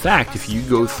kickback. In fact, if you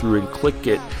go through and click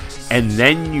it, and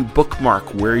then you bookmark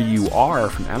where you are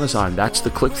from Amazon, that's the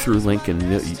click-through link, and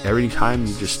every time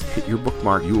you just hit your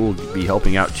bookmark, you will be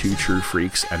helping out Two True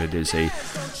Freaks, and it is a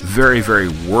very, very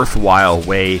worthwhile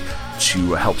way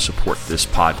to help support this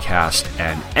podcast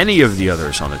and any of the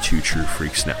others on the Two True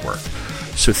Freaks network.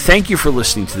 So thank you for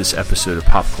listening to this episode of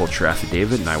Pop Culture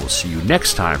Affidavit, and I will see you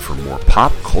next time for more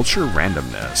pop culture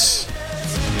randomness.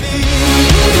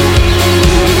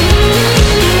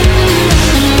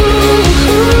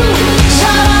 Ooh.